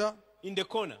kirira in the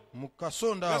corner. mu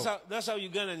kasonda awo That's how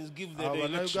Ugandans give the awo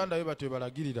direction. bannayuganda be batyo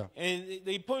balagirira And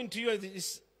they point to you as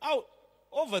it's out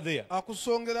over there.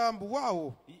 akusongera mbu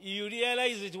waawo You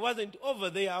realize it wasn't over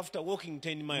there after walking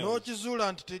 10 miles.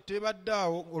 n'okizuula nti tebadde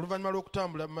awo oluvannyuma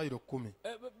lw'okutambula mayiro 10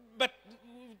 But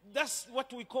that's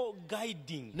what we call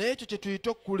guiding. naye ekyo kye tuyita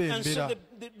And so okukulembera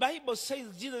the Bible says,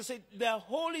 Jesus said, the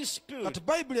Holy Spirit, kati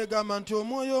bayibuli egamba nti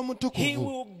omwoyo He omutukuvu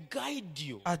will guide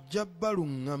you. ajja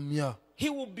baluŋŋamya He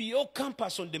will be your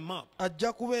compass on the map.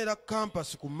 ajja kubeera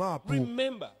kampasi ku maapu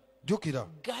Remember, jjukira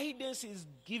guidance is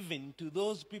given to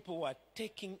those people who are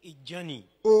taking a journey.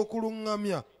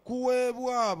 okuluŋŋamya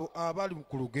kuweebwa abo abali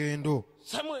ku lugendo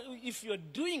Someone, if you're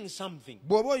doing something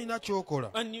bw'oba olina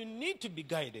ky'okola and you need to be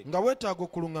guided, nga weetaaga you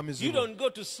okuluŋŋamizibwa don't go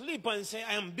to sleep and say,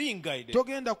 I am being guided.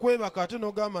 togenda kwebaka ate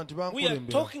n'ogamba nti We are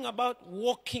bankulembera talking about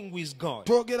walking with God.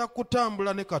 twogera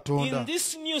kutambula ne katonda In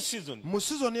this new season, mu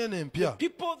sizoni eno empya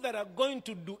people that are going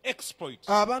to do exploits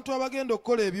abantu abagenda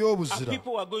okukola are ebyobuzira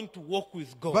people who are going to walk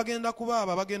with God. bagenda kuba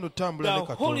abo abagenda okutambula ne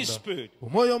The Holy katonda Spirit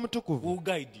omwoyo omutukuvu will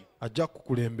guide you. ajja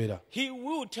kukulembera He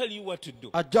will tell you what to do.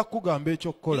 ajja kukugamba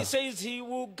ekyokukola He says He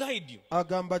will guide you.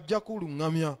 agamba ajja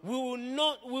kuluŋŋamya We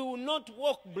will not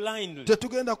walk blindly.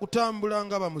 tetugenda kutambula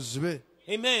nga bamuzibe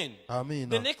Amen. The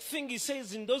amiina next thing He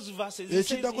says in those verses, He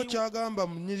says ekiddako kyagamba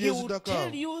mu nnyiri He will eziddako tell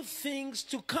awo you things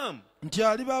to come. nti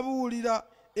alibabuulira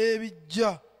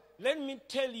ebijja Let me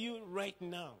tell you right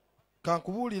now,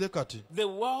 kankubuulire kati the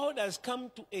world has come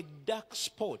to a dark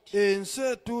spot. ensi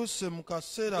etuuse mu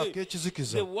kaseera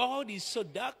ak'ekizikiza The world is so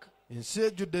dark. ensi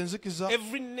ejjudde enzikiza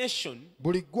Every nation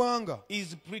buli ggwanga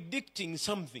is predicting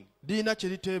something. liina kye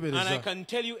And I liteebereza can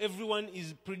tell you everyone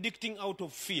is predicting out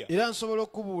of fear. era nsobola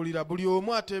okubuulira buli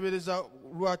omu ateebereza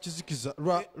lwa kizikiza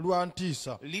lwa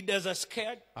ntiisa Leaders are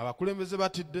scared. abakulembeze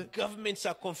batidde Governments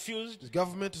are confused.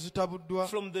 gavumenti zitabuddwa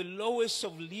From the lowest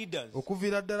of leaders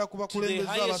okuviira ddala ku to the bakulembeze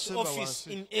highest abasemba office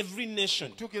wansi in every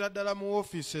nation. tuukira ddala mu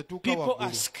woofiisi etuuka People are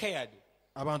waggulu scared.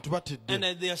 abantu batidde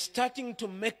And they are starting to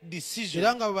make era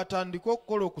decisions nga bwe batandika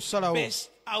okukola okusalawo based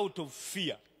out of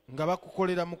fear. nga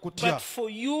bakukolera mu kutya But for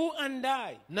you and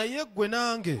I, naye ggwe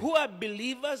nange who are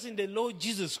believers in the Lord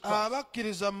Jesus Christ,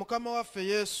 abakkiriza mu mukama waffe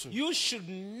yesu you should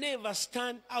never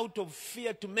stand out of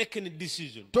fear to make any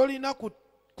decision. tolina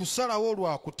kusalawo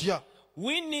lwa kutya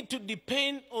We need to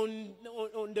depend on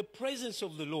the presence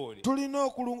of the Lord. tulina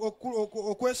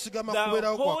okwesigama The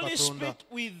kubeerawo kwa Holy katonda Spirit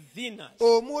within us.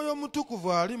 omwoyo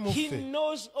omutukuvu ali mu He ffe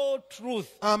knows all truth.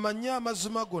 amanye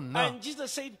amazima gonna And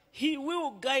Jesus said, He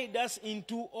will guide us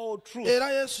into all truth.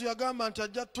 era yesu yagamba nti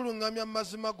ajja tuluŋŋamya mu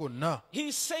mazima gonna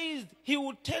He says He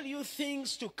will tell you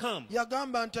things to come.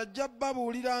 yagamba nti ajja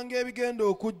babuuliranga ebigenda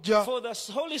okujja For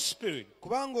the Holy Spirit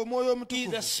kubanga omwoyo is the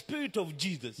omutukuvu Spirit of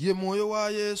Jesus, ye mwoyo wa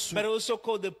yesu but also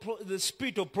called the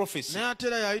Spirit of prophecy. naye ate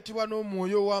era yayitibwa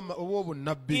n'omwoyo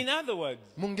ow'obunnabbi In other words,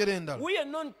 mu ngeri endala we are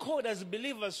not called as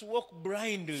believers to walk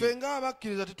blindly. ffe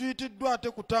ng'abakkiriza tetuyitiddwa ate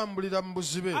kutambulira mu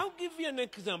buzibe I'll give you an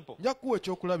example. nja kuwa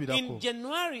ekyokulabirako In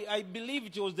January, I believe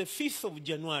it was the 5th of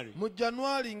January, mu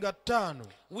januari nga 5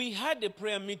 we had a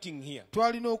prayer meeting here,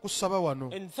 twalina okusaba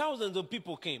wano and thousands of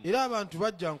people came. era abantu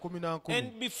bajja 10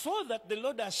 And before that, the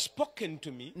Lord has spoken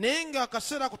to me, naye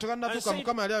ng'akaseera ako tekannatuuka And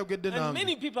mukama yali ayogedde and nange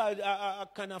many people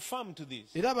can affirm to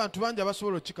this. era abantu bangi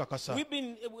abasobola okikakasa We've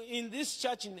been in this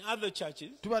church, in other churches,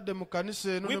 tubadde mu kanisa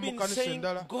eno ne we've mu been kanisa saying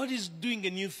endala God is doing a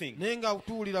new thing. naye nga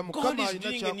tuwulira God mukama is alina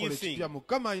doing a new kyakola thing. ekipya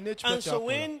mukama alina ekipya And so kyakola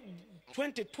when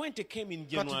 2020 came in kati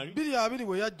January, 2020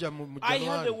 bwe yajja mu I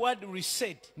heard the januari word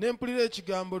reset. ne mpulira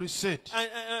ekigambo reset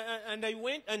And I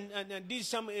went and did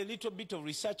a little bit of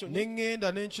research on ne it.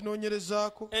 ŋŋenda ne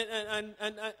nkinoonyerezaako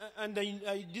And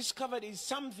I discovered it's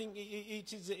something,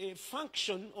 it is a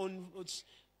function on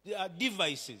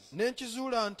devices. ne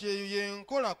nkizuula nti eyo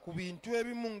yenkola ku bintu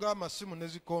ebimu ng'amasimu ne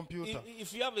zikompyuta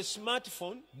If you have a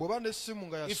smartphone, bw'oba n'essimu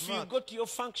nga ya if you smart go to your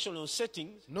functional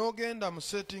settings n'ogenda mu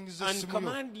settings and z'essimu yo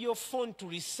command your phone to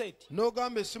reset,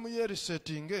 n'ogamba essimu ye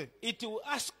resettinge it will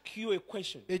ask you a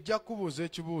question. ejja kubuuza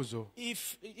ekibuuzo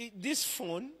If this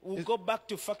phone will go back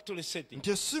to factory settings, nti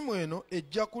essimu eno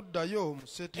ejja kuddayo mu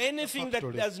anything that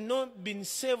factory. has not been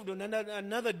saved on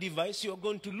another device, you are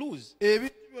going to lose.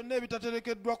 Ebintu byonna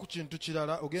ebitaterekeddwa ku kintu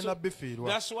kirala ogenda bifiirwa.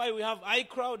 That's why we have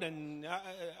iCloud and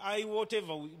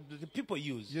whatever the people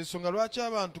use. Yensonga lwaki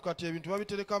abantu kati ebintu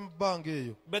babitereka mu bbanga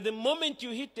eyo. But the moment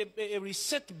you hit a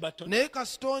reset button, naye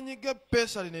kasita onyiga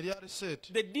eppeesa lino erya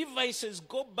reset, the devices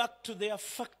go back to their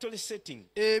factory setting.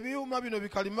 ebyuma bino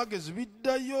bikalimagezi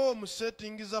biddayo mu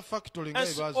setting za factory nga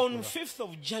As on ebazikola. 5th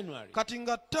of January, Kati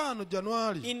nga 5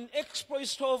 January in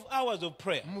exploits 12 hours of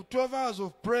prayer, mu 12 hours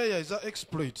of prayer eza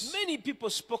exploits, many people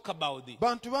spoke about this.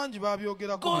 bantu bangi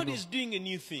babyogerako God bino. is doing a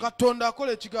new thing. Katonda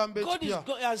akola ekigambo God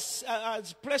ekipya.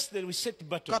 has pressed the reset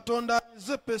button. Katonda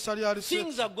azze eppeesa lya reset.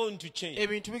 Things are going to change.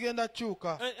 Ebintu bigenda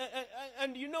kukyuka.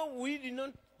 And you know, we did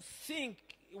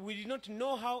not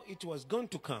know how it was going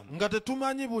to come. Nga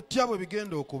tetumanyi butya bwe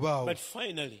bigenda okubaawo. But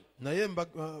finally, Naye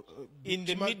in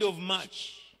the middle of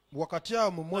March wakati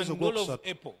awo mu mwezi and all of ogwokusatu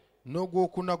April,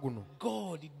 n'ogwokuna guno,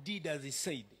 God did as He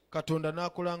said. Katonda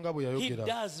n'akola nga bwe He yayogera.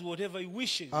 does whatever He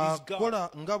wishes. He's God. Akola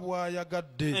nga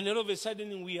bw'ayagadde. And all of a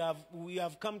sudden, we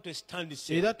have come to a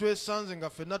standstill. Era twesanze nga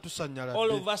ffenna All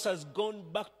tusanyaladde. of us has gone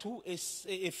back to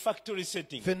a factory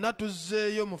setting. Ffenna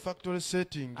tuzzeeyo mu factory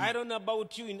setting. I don't know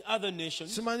about you in other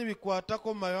nations, Simanyi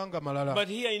bikwatako mu mawanga malala. but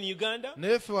here in Uganda,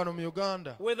 Naye ffe wano mu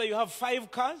Uganda, whether you have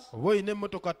 5 cars, oba olina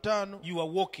emmotoka 5, you are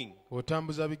walking.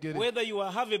 otambuza bigere. Whether you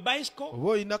have a bicycle,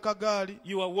 Oba olina kagaali,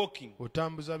 you are walking.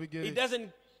 otambuza It bigere.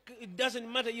 doesn't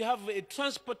matter. You have a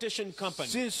transportation company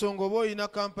Si nsonga oba olina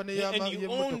kampani and you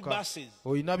own y'emmotoka, buses.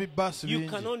 olina bibaasi You bingi.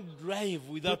 cannot drive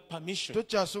without permission.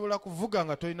 Tokyasobola kuvuga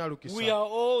nga tolina We lukisa. are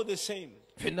all the same.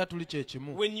 Ffenna tuli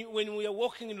kyekimu. When we are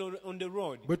walking on the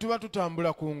road, Bwe tuba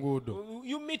tutambula ku nguudo,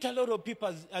 you meet a lot of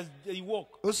people as they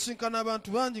walk. osisinkana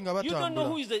abantu bangi nga You don't know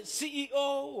who batambula. is the CEO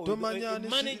or Tomanya the ani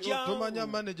manager. tomanya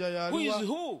manager Who is yaliwa,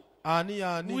 who? ani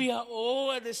y'ani. We are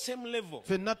all at the same level.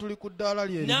 Ffenna tuli ku ddaala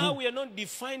lye Now limu. we are not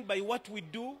defined by what we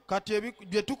do Kati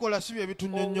bye tukola si bye or what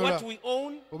bitunnyonnyola, we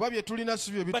own, oba bye tulina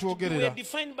si bye but we are bitwogerera.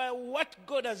 defined by what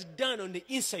God has done on the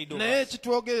inside of Naye us.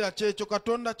 ekitwogerera kyekyo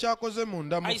Katonda ky'akoze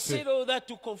munda mu I ffe. said all that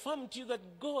to confirm to you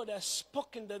that God has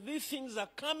spoken that these things are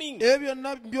coming. Ebyo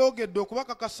byonna byogedde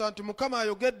okubakakasa nti Mukama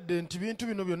ayogedde nti bintu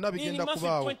bino byonna In bigenda Matthew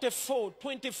kubaawo.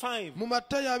 24:25, Mu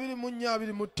Matayo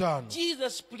 24:25,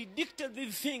 Jesus predicted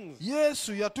these things.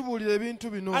 Yesu yatubuulira ebintu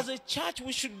bino. As a church,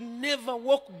 we should never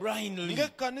walk blindly.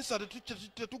 Ng'ekkanisa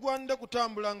tetugwanide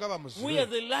kutambula nga We are bamuzibe.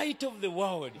 the light of the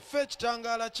world. Ffe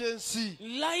ekitangaala ky'ensi.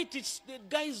 Light is the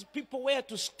guys people where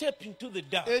to step into the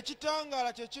dark.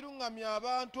 Ekitangaala kye kiruŋŋamya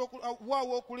abantu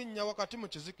waawo okulinnya wakati mu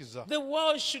kizikiza. The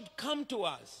world should come to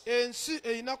us Ensi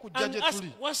erina kujja and gye ask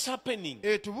tuli. what's happening.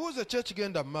 Etubuuze ki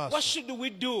ekigenda mu What maaso. should we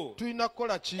do? Tulina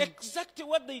kukola ki? Exactly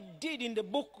what they did in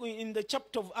the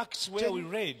chapter of Acts where we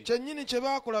read. Kyennyini kye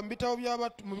baakola mu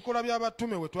bikolwa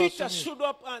by'abatume we Peter twasomye. stood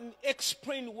up and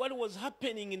explained what was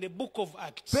happening in the book of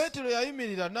Acts. Peetero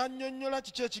yayimirira n'annyonnyola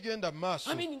kiki ekigenda mu maaso.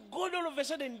 I mean, God all of a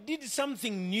sudden did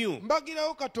something new.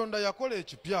 Mbagirawo Katonda yakola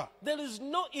ekipya. There is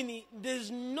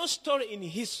no story in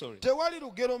history Tewali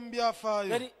lugero mu byafaayo.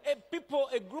 that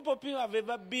a group of people have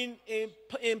ever been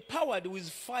empowered with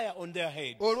fire on their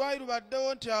head. Olwali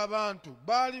lubaddewo nti abantu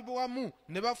baali wamu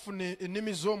ne bafuna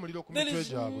ennimi z'omuliro ku There mitwe is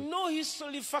gyabwe. no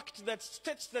history fact that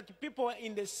states that people were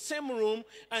in the same room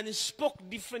and spoke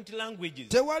different languages.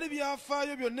 Tewali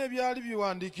byafaayo byonna ebyali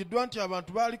biwandiikiddwa nti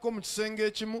abantu baaliko mu kisenge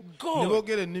ekimu God ne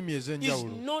boogera ennimi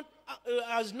ez'enjawulo.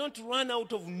 Has not run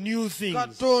out of new things.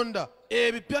 Katonda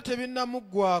ebipya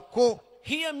tebinnamuggwako.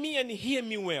 Hear me and hear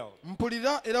me well.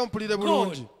 Mpulira era mpulire God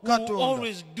bulungi. will Katonda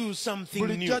always do something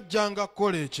buli new. kyajjanga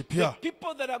kukola The ekipya.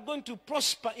 people that are going to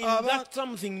prosper in Aba- that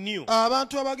something new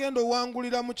Abantu abagenda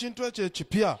owangulira mu kintu ekyo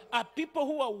ekipya are people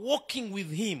who are walking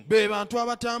with Him. be bantu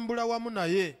abatambula wamu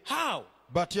naye. How?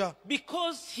 Batya?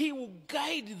 Because He will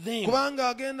guide them. Kubanga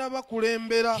agenda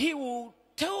bakulembera. He will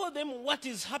tell them what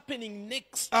is happening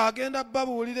next. Agenda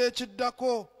babuulira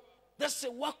ekiddako. That's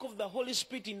the work of the Holy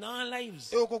Spirit in our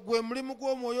lives. Ogwo gwe mulimu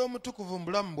gw'omwoyo omutukuvu mu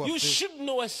bulamu You bwaffe. should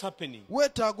know what's happening.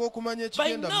 Weetaaga okumanya By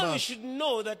ekigenda mu now, you maaso. should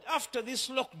know that after this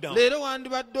lockdown, Leero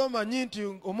wandibadde omanyi nti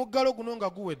omuggalo guno nga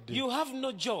guwedde. you have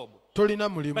no job, Tolina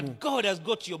mulimu. but God has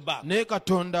got your back. Naye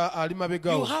Katonda ali You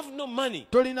mabegawo. have no money,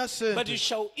 Tolina but you ssente.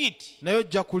 shall eat Naye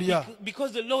ojja kulya.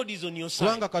 because the Lord is on your side.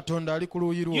 Kubanga Katonda ali ku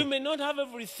luuyi You lwo. may not have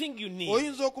everything you need,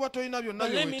 Oyinza okuba tolina byonna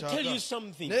but let me tell you by'oyetaaga.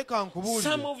 something. Naye Some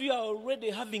kankubuulire. of you are already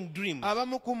having dreams.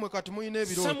 Abamu ku mmwe kati mulina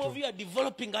Some of ebirooto. you are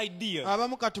developing ideas.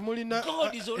 Abamu kati mulina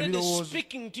God is already ebirowoozo.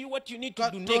 speaking to you what you need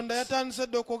to do Katonda next. yatandise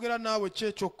dde okwogera naawe ki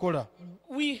ekyokukola.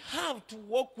 We have to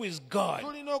walk with God.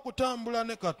 Tulina okutambula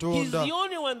ne He's Katonda. the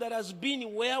only one that has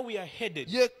been where we are headed.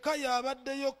 Yekka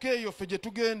y'abaddeyo keeyo ffe gye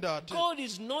tugenda ate. God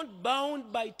is not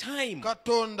bound by time.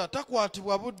 Katonda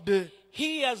takwatibwa budde.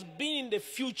 He has been in the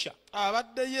future.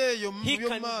 abaddeyo eyo mu He can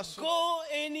by'omumaaso go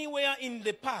anywhere in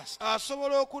the past.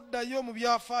 asobola okuddayo mu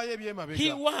byafaayo He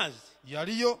eby'emabega was,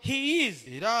 yaliyo he is,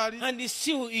 era ali and he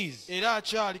still is. era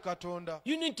akyali katonda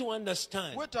You need to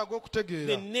understand weetaaga the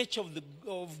okutegeera nature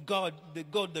of God, the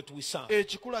God that we serve.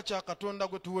 ekikula kya katonda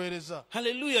gwe tuweereza.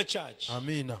 Hallelujah, church.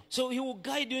 Amiina. So he will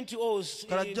guide you into all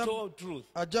truth.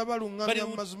 Ajja But baluŋŋamya he mu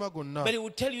would- mazima gonna But he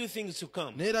will tell you things to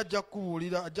come. naye era ajja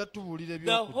tubuulira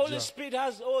The Holy ebyokujja. Spirit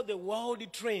has all the worldly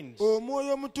trends.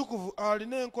 Omwoyo omutukuvu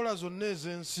alina enkola zonna He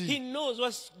ez'ensi knows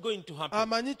what's going to happen.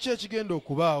 amanyi ki ekigenda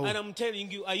okubaawo And I'm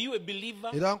telling you, are you a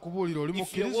believer? era nkubuulira oli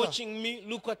If you're mukkiriza watching me,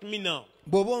 look at me now.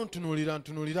 bw'oba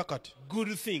ontunuulira kati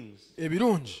Good things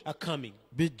ebirungi are coming.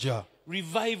 bijja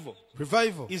Revival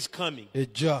revival is coming.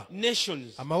 ejja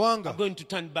Nations are amawanga going to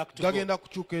turn back to God. gagenda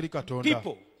kukyuka eri katonda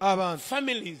People, abantu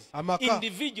families, Amaka,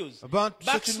 individuals, abantu,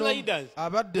 backsliders,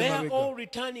 abadde they are emabega. all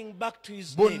returning back to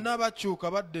His name. bonna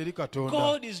bakyuka badde eri katonda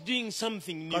God is doing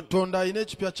something new. katonda alina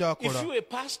ekipya If kyakola you're a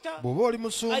pastor, bw'oba oli are you a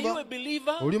musumba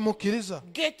believer? oli mukkiriza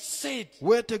Get set.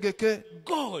 weetegeke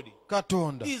God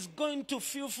katonda is going to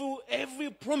fulfill every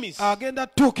promise agenda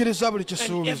tuukiriza buli and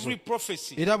kisuubizo every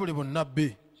prophecy. era buli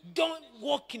bunnabbi. Don't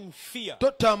walk in fear.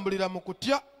 totambulira mu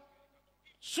kutya.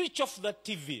 Switch off that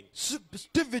TV.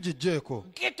 TV gijjeeko.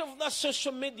 Get off that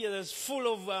social media that's full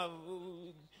of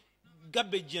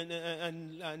garbage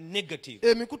and negative.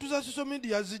 emikutu za social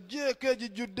media zijjeeko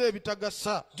egijjudde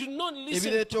ebitagasa Do not listen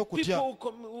ebireeta to okutya.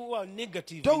 people who are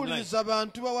negative in life. towuliriza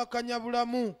bantu bawakanya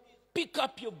bulamu. Pick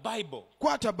up your Bible.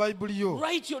 kwata bayibuli yo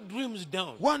Write your dreams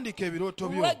down. wandiika ebirooto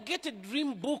byo. Get a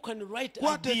dream book and write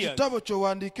kwata ideas. ekitabo kyo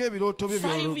wandiika ebirooto byo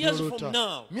 5 years from byoloota.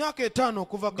 now. myaka 5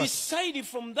 okuva kati. Decide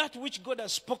from that which God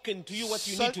has spoken to you what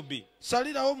you need to be.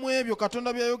 salirawo mu ebyo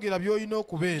katonda byayogera by'olina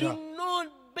okubeera. Do not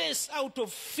base out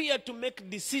of fear to make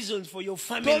decisions for your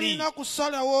family. tolina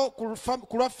kusalawo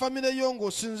ku lwa famire yo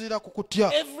ng'osinziira ku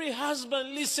kutya. Every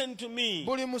husband, listen to me.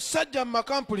 buli musajja mu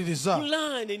maka mpuliriza.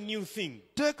 Plan a new thing.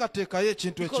 teekateekayo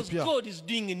ekintu Because ekipya. God is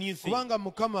doing a new thing. kubanga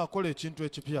mukama akola ekintu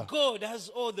ekipya. God has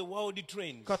all the worldly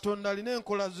trends katonda alina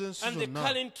enkola z'ensi and the zonna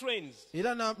current trends.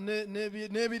 era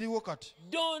n'ebiriwo kati.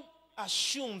 Don't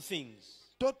assume things.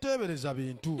 toteebereza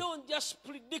bintu. Don't just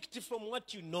predict from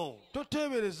what you know.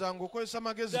 toteebereza ng'okozesa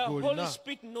magezi The Holy g'olina.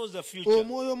 Spirit knows the future.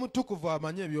 omwoyo omutukuvu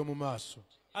amanyi eby'omu maaso.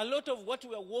 A lot of what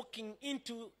we are walking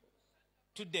into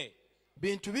today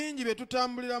bintu bingi bye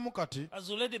tutambuliramu kati has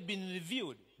already been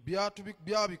revealed,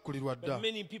 byabikkulirwa dda. but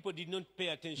many people did not pay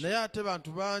attention. naye ate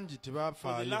bantu bangi For the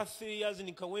tebafaayo. last 3 years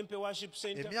in Kawempe Worship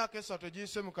Center, emyaka 3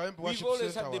 egiyise mu kawempe we've worship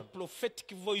always center had the wano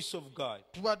prophetic voice of God.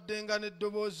 tubaddenga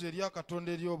n'eddoboozi erya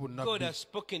katonda God ery'obunnabbi. has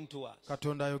spoken to us.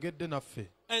 katonda ayogedde naffe.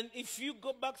 And if you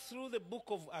go back through the book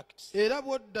of Acts, era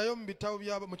bw'oddayo mu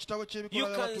kitabo you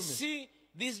ky'ebikola can by'abatume see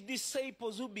these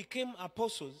disciples who became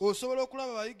apostles osobola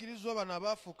okulaba abayigirizwa bano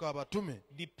abaafuuka abatume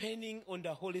depending on the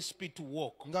Holy Spirit to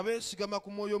walk, nga beesigama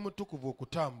ku mwoyo omutukuvu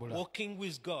okutambula. walking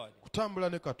with God. kutambula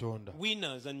ne katonda.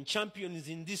 Winners and champions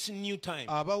in this new time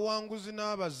abawanguzi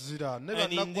n'abazira ne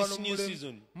And in bannaggwano this new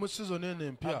season, mu sizoni eno are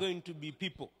empya going to be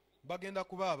people bagenda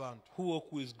kuba abantu who walk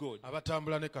with God.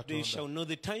 abatambula ne They shall katonda. know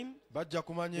the time, bajja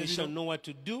kumanya they shall ebiro, know what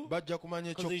to do, bajja kumanya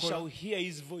because they shall ekyokukola hear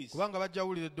His voice. kubanga bajja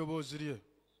wulira eddoboozi lye.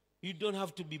 You don't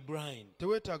have to be blind.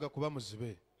 teweetaaga kuba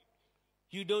muzibe.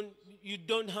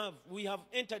 We have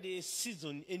entered a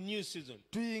season, a new season.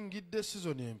 tuyingidde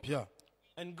sizoni empya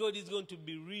And God is going to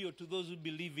be real to those who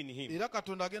believe in Him. era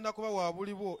katonda agenda kuba wa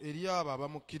buli bwo eri abo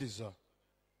abamukkiriza.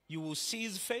 You will see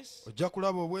His face, ojja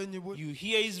kulaba obwenyi bwe, you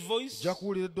hear His voice, ojja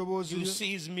kuwulira eddoboozi you will lye, see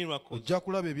His miracles. ojja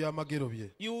kulaba ebyamagero bye,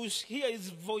 You will hear His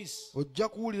voice. ojja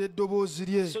kuwulira eddoboozi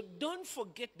lye. So don't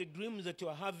forget the dreams that you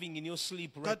are having in your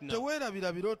sleep right kati now.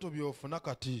 teweerabira birooto by'ofuna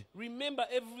kati. Remember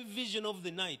every vision of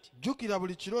the night. jjukira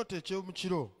buli kirooto eky'omu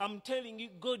kiro. I'm telling you,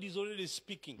 God is already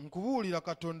speaking. nkubuulira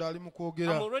katonda ali mu I'm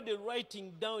kwogera. already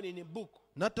writing down in a book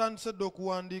natandise dde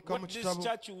okuwandiika mu what this kitabo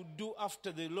church will do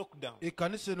after the lockdown.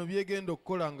 ekkanisa eno byegenda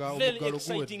okukola nga Very omuggalo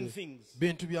exciting guwedde. things.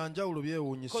 bintu bya njawulo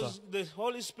byewuunyisa. Because the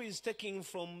Holy Spirit is taking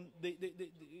from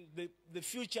the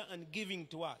future and giving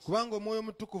to us. kubanga omwoyo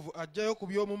omutukuvu ajjayo ku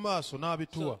by'omu maaso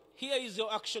n'abituwa. So here is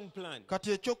your action plan.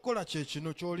 kati ekyokukola kye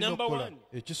kino ky'olina Number okukola. one,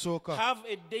 ekisooka have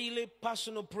a daily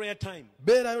personal prayer time.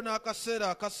 beerayo n'akaseera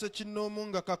akasse kinnoomu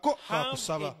nga kako Have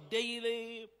kakusaba. a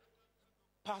daily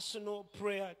personal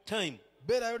prayer time.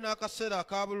 beerayo n'akaseera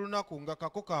aka buli lunaku nga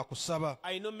kako kakusaba.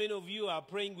 I know many of you are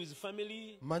praying with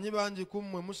family, manyi bangi ku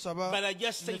mmwe musaba but I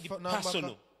just said n'amaka,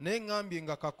 personal. naye ŋŋambye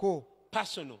nga kako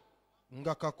Personal,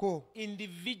 nga kako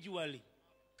individually.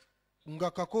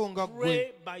 nga kako nga gwe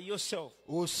Pray by yourself.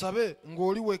 osabe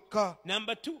ng'oli wekka.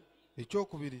 Number two,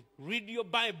 ekyokubiri read your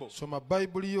Bible soma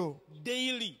bayibuli yo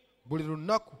daily. buli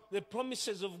lunaku The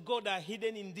promises of God are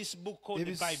hidden in this book called the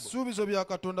Bible. ebisuubizo bya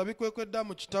katonda bikwekweddwa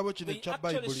mu kitabo kino They ekya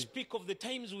actually bayibuli speak of the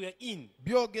times we are in.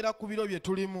 byogera ku biro bye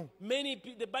tulimu.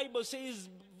 The Bible says,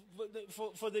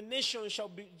 for the nation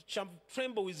shall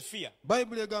tremble with fear.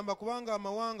 bayibuli egamba kubanga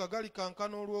amawanga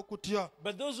galikankana olw'okutya,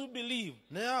 But those who believe,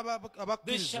 naye they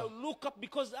abakkiriza shall look up,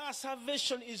 because our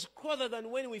salvation is closer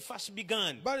than when we first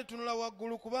began. balitunula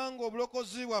waggulu kubanga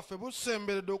obulokozi bwaffe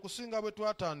busemberedde okusinga bwe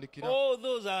twatandikira. All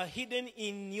those are hidden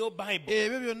in your Bible.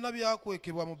 ebyo byonna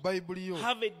byakwekebwa mu bayibuli yo.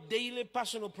 Have a daily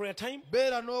personal prayer time.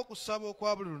 beera n'okusaba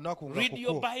okwa buli lunaku nga Read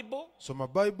your kuko. Bible. soma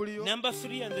bayibuli yo. Number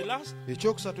 3 and the last,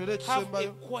 ekyokusatu era have a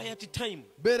ekisembayo, quiet time.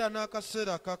 beera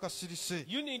n'akaseera akakasirise.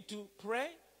 You need to pray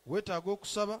weetaaga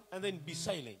okusaba and then be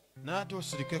silent. n'ate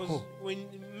Because osirikeko, when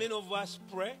many of us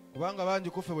pray, kubanga bangi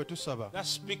kuffe bwe tusaba that's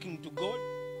speaking to God.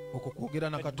 okwo kwogera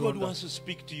na But God katonda, wants to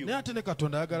speak to you. naye ate ne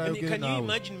katonda ayagala And ayogere can you naawe.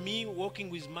 imagine me walking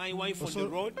with my wife on the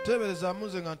road, teeberezaamu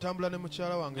nze nga ntambula ne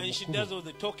mukyala wange mu and she kkubo, does all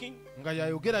the talking, nga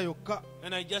yayogera yokka,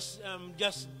 and I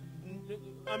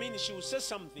she will say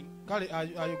something, kale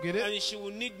ayogere and she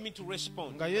will need me to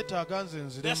respond. nga yeetaaga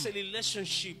nze That's a nziremu.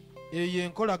 relationship eyo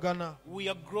enkolagana we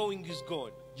are growing with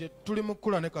God. gye tuli mu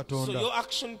kkula ne So katonda. your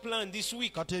action plan this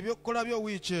week, kati ebyokukola byo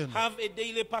wiiki eno, have a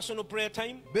daily personal prayer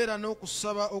time. beera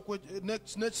n'okusaba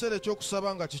n'ekiseera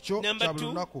ekyokusaba nga kikyo Number kya buli 2,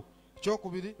 lunaku.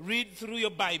 ekyokubiri, read through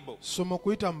your Bible. soma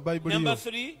okuyita mu bayibuli Number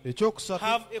yo. 3, ekyokusatu,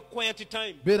 have a quiet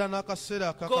time. beera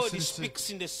n'akaseera God akakasirise. speaks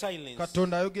in the silence.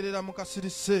 katonda ayogerera mu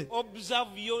kasirise.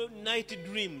 Observe your night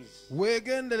dreams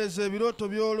weegendereza ebirooto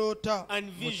by'oloota and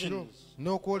mu kiro visions.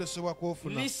 n'okwolesebwa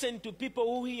kw'ofuna. Listen to people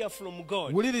who hear from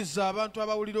God. wuliriza abantu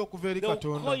abawulira okuva eri They'll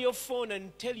call katonda. your phone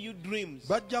and tell you dreams,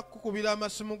 bajja kukukubira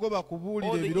amasimu go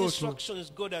bakubuulira all the ebirooto instructions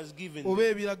God has given oba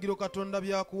them. ebiragiro katonda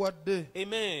byakuwadde.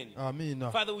 Amen.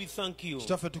 amiina. Father, we thank you.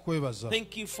 kitaffe tukwebaza.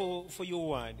 Thank you for your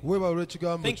word. weebala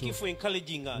olw'ekigambo Thank you kyo. for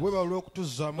encouraging us. weebala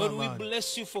olw'okutuzzaamu Lord, we amaanyi.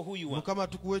 bless you for who you are. mukama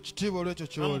tukuwa ekitiibwa olw'ekyo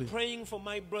I'm ky'oli. praying for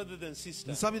my brothers and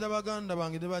sisters nsabira baganda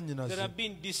bange ne that bannyinaze have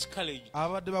been discouraged.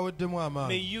 abadde baweddemu May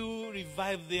amaanyi. you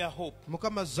revive their hope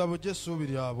mukama zzabujja essuubi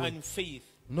lyabwe and faith.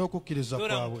 n'okukkiriza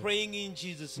Lord, I'm kwabwe. praying in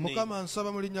Jesus' name mukama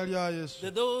nsaba mu linnya lya yesu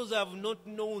that those who have not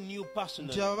known you nti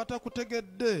personally, abo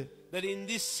batakutegedde that in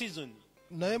this season,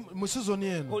 naye mu sizoni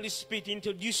eno Holy Spirit,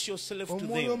 introduce yourself to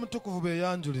omwoyo them. omutukuvu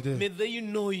beeyanjulire, May they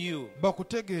know you.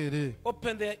 bakutegeere.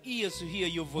 Open their ears to hear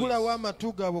your voice. gulawo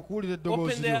amatu gaabwe okuwulira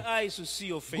eddoboozi Open their lyo, eyes to see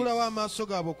your face. gulawo amaaso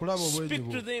gaabwe okulaba obwenyi Speak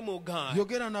to bwo. them, O God.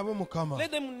 yogera nabo mukama,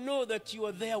 Let them know that you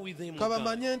are there with them, O God.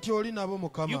 kabamanye nti oli nabo You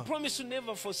mukama. promise to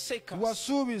never forsake us.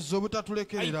 wasuubiza I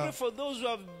obutatulekerera. pray for those who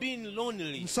have been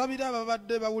lonely. nsabira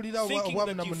ababadde bawulira Thinking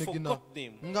obwamu that you namunigina forgot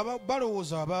them. nga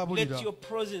balowooza abaabulira. Let your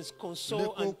presence console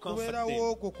leka and comfort okubeerawo them.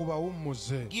 okwo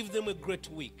kubawummuze, Give them a great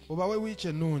week. obawe wiiki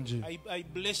ennungi. I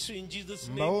bless you in Jesus'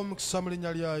 mbawe name. omukisa mu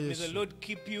linnya lya May the yesu. Lord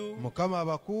keep you. mukama May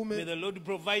abakuume, the Lord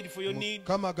provide for your need.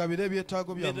 mukama agabire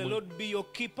ebyetaago May the byammwe, Lord be your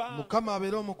keeper. mukama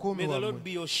abeere omukuumi May the Lord wammwe,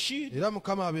 be your shield. era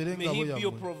mukama abeere May engabo He be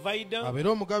your yammwe, provider. abeere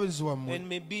omugabirizi wammwe, And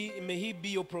may He be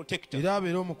your protector. era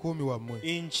abeere omukuumi wammwe.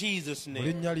 In Jesus' mu name.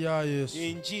 linnya lya yesu,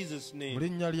 In Jesus' mu name.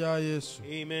 linnya lya yesu.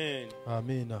 Amen.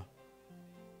 amiina.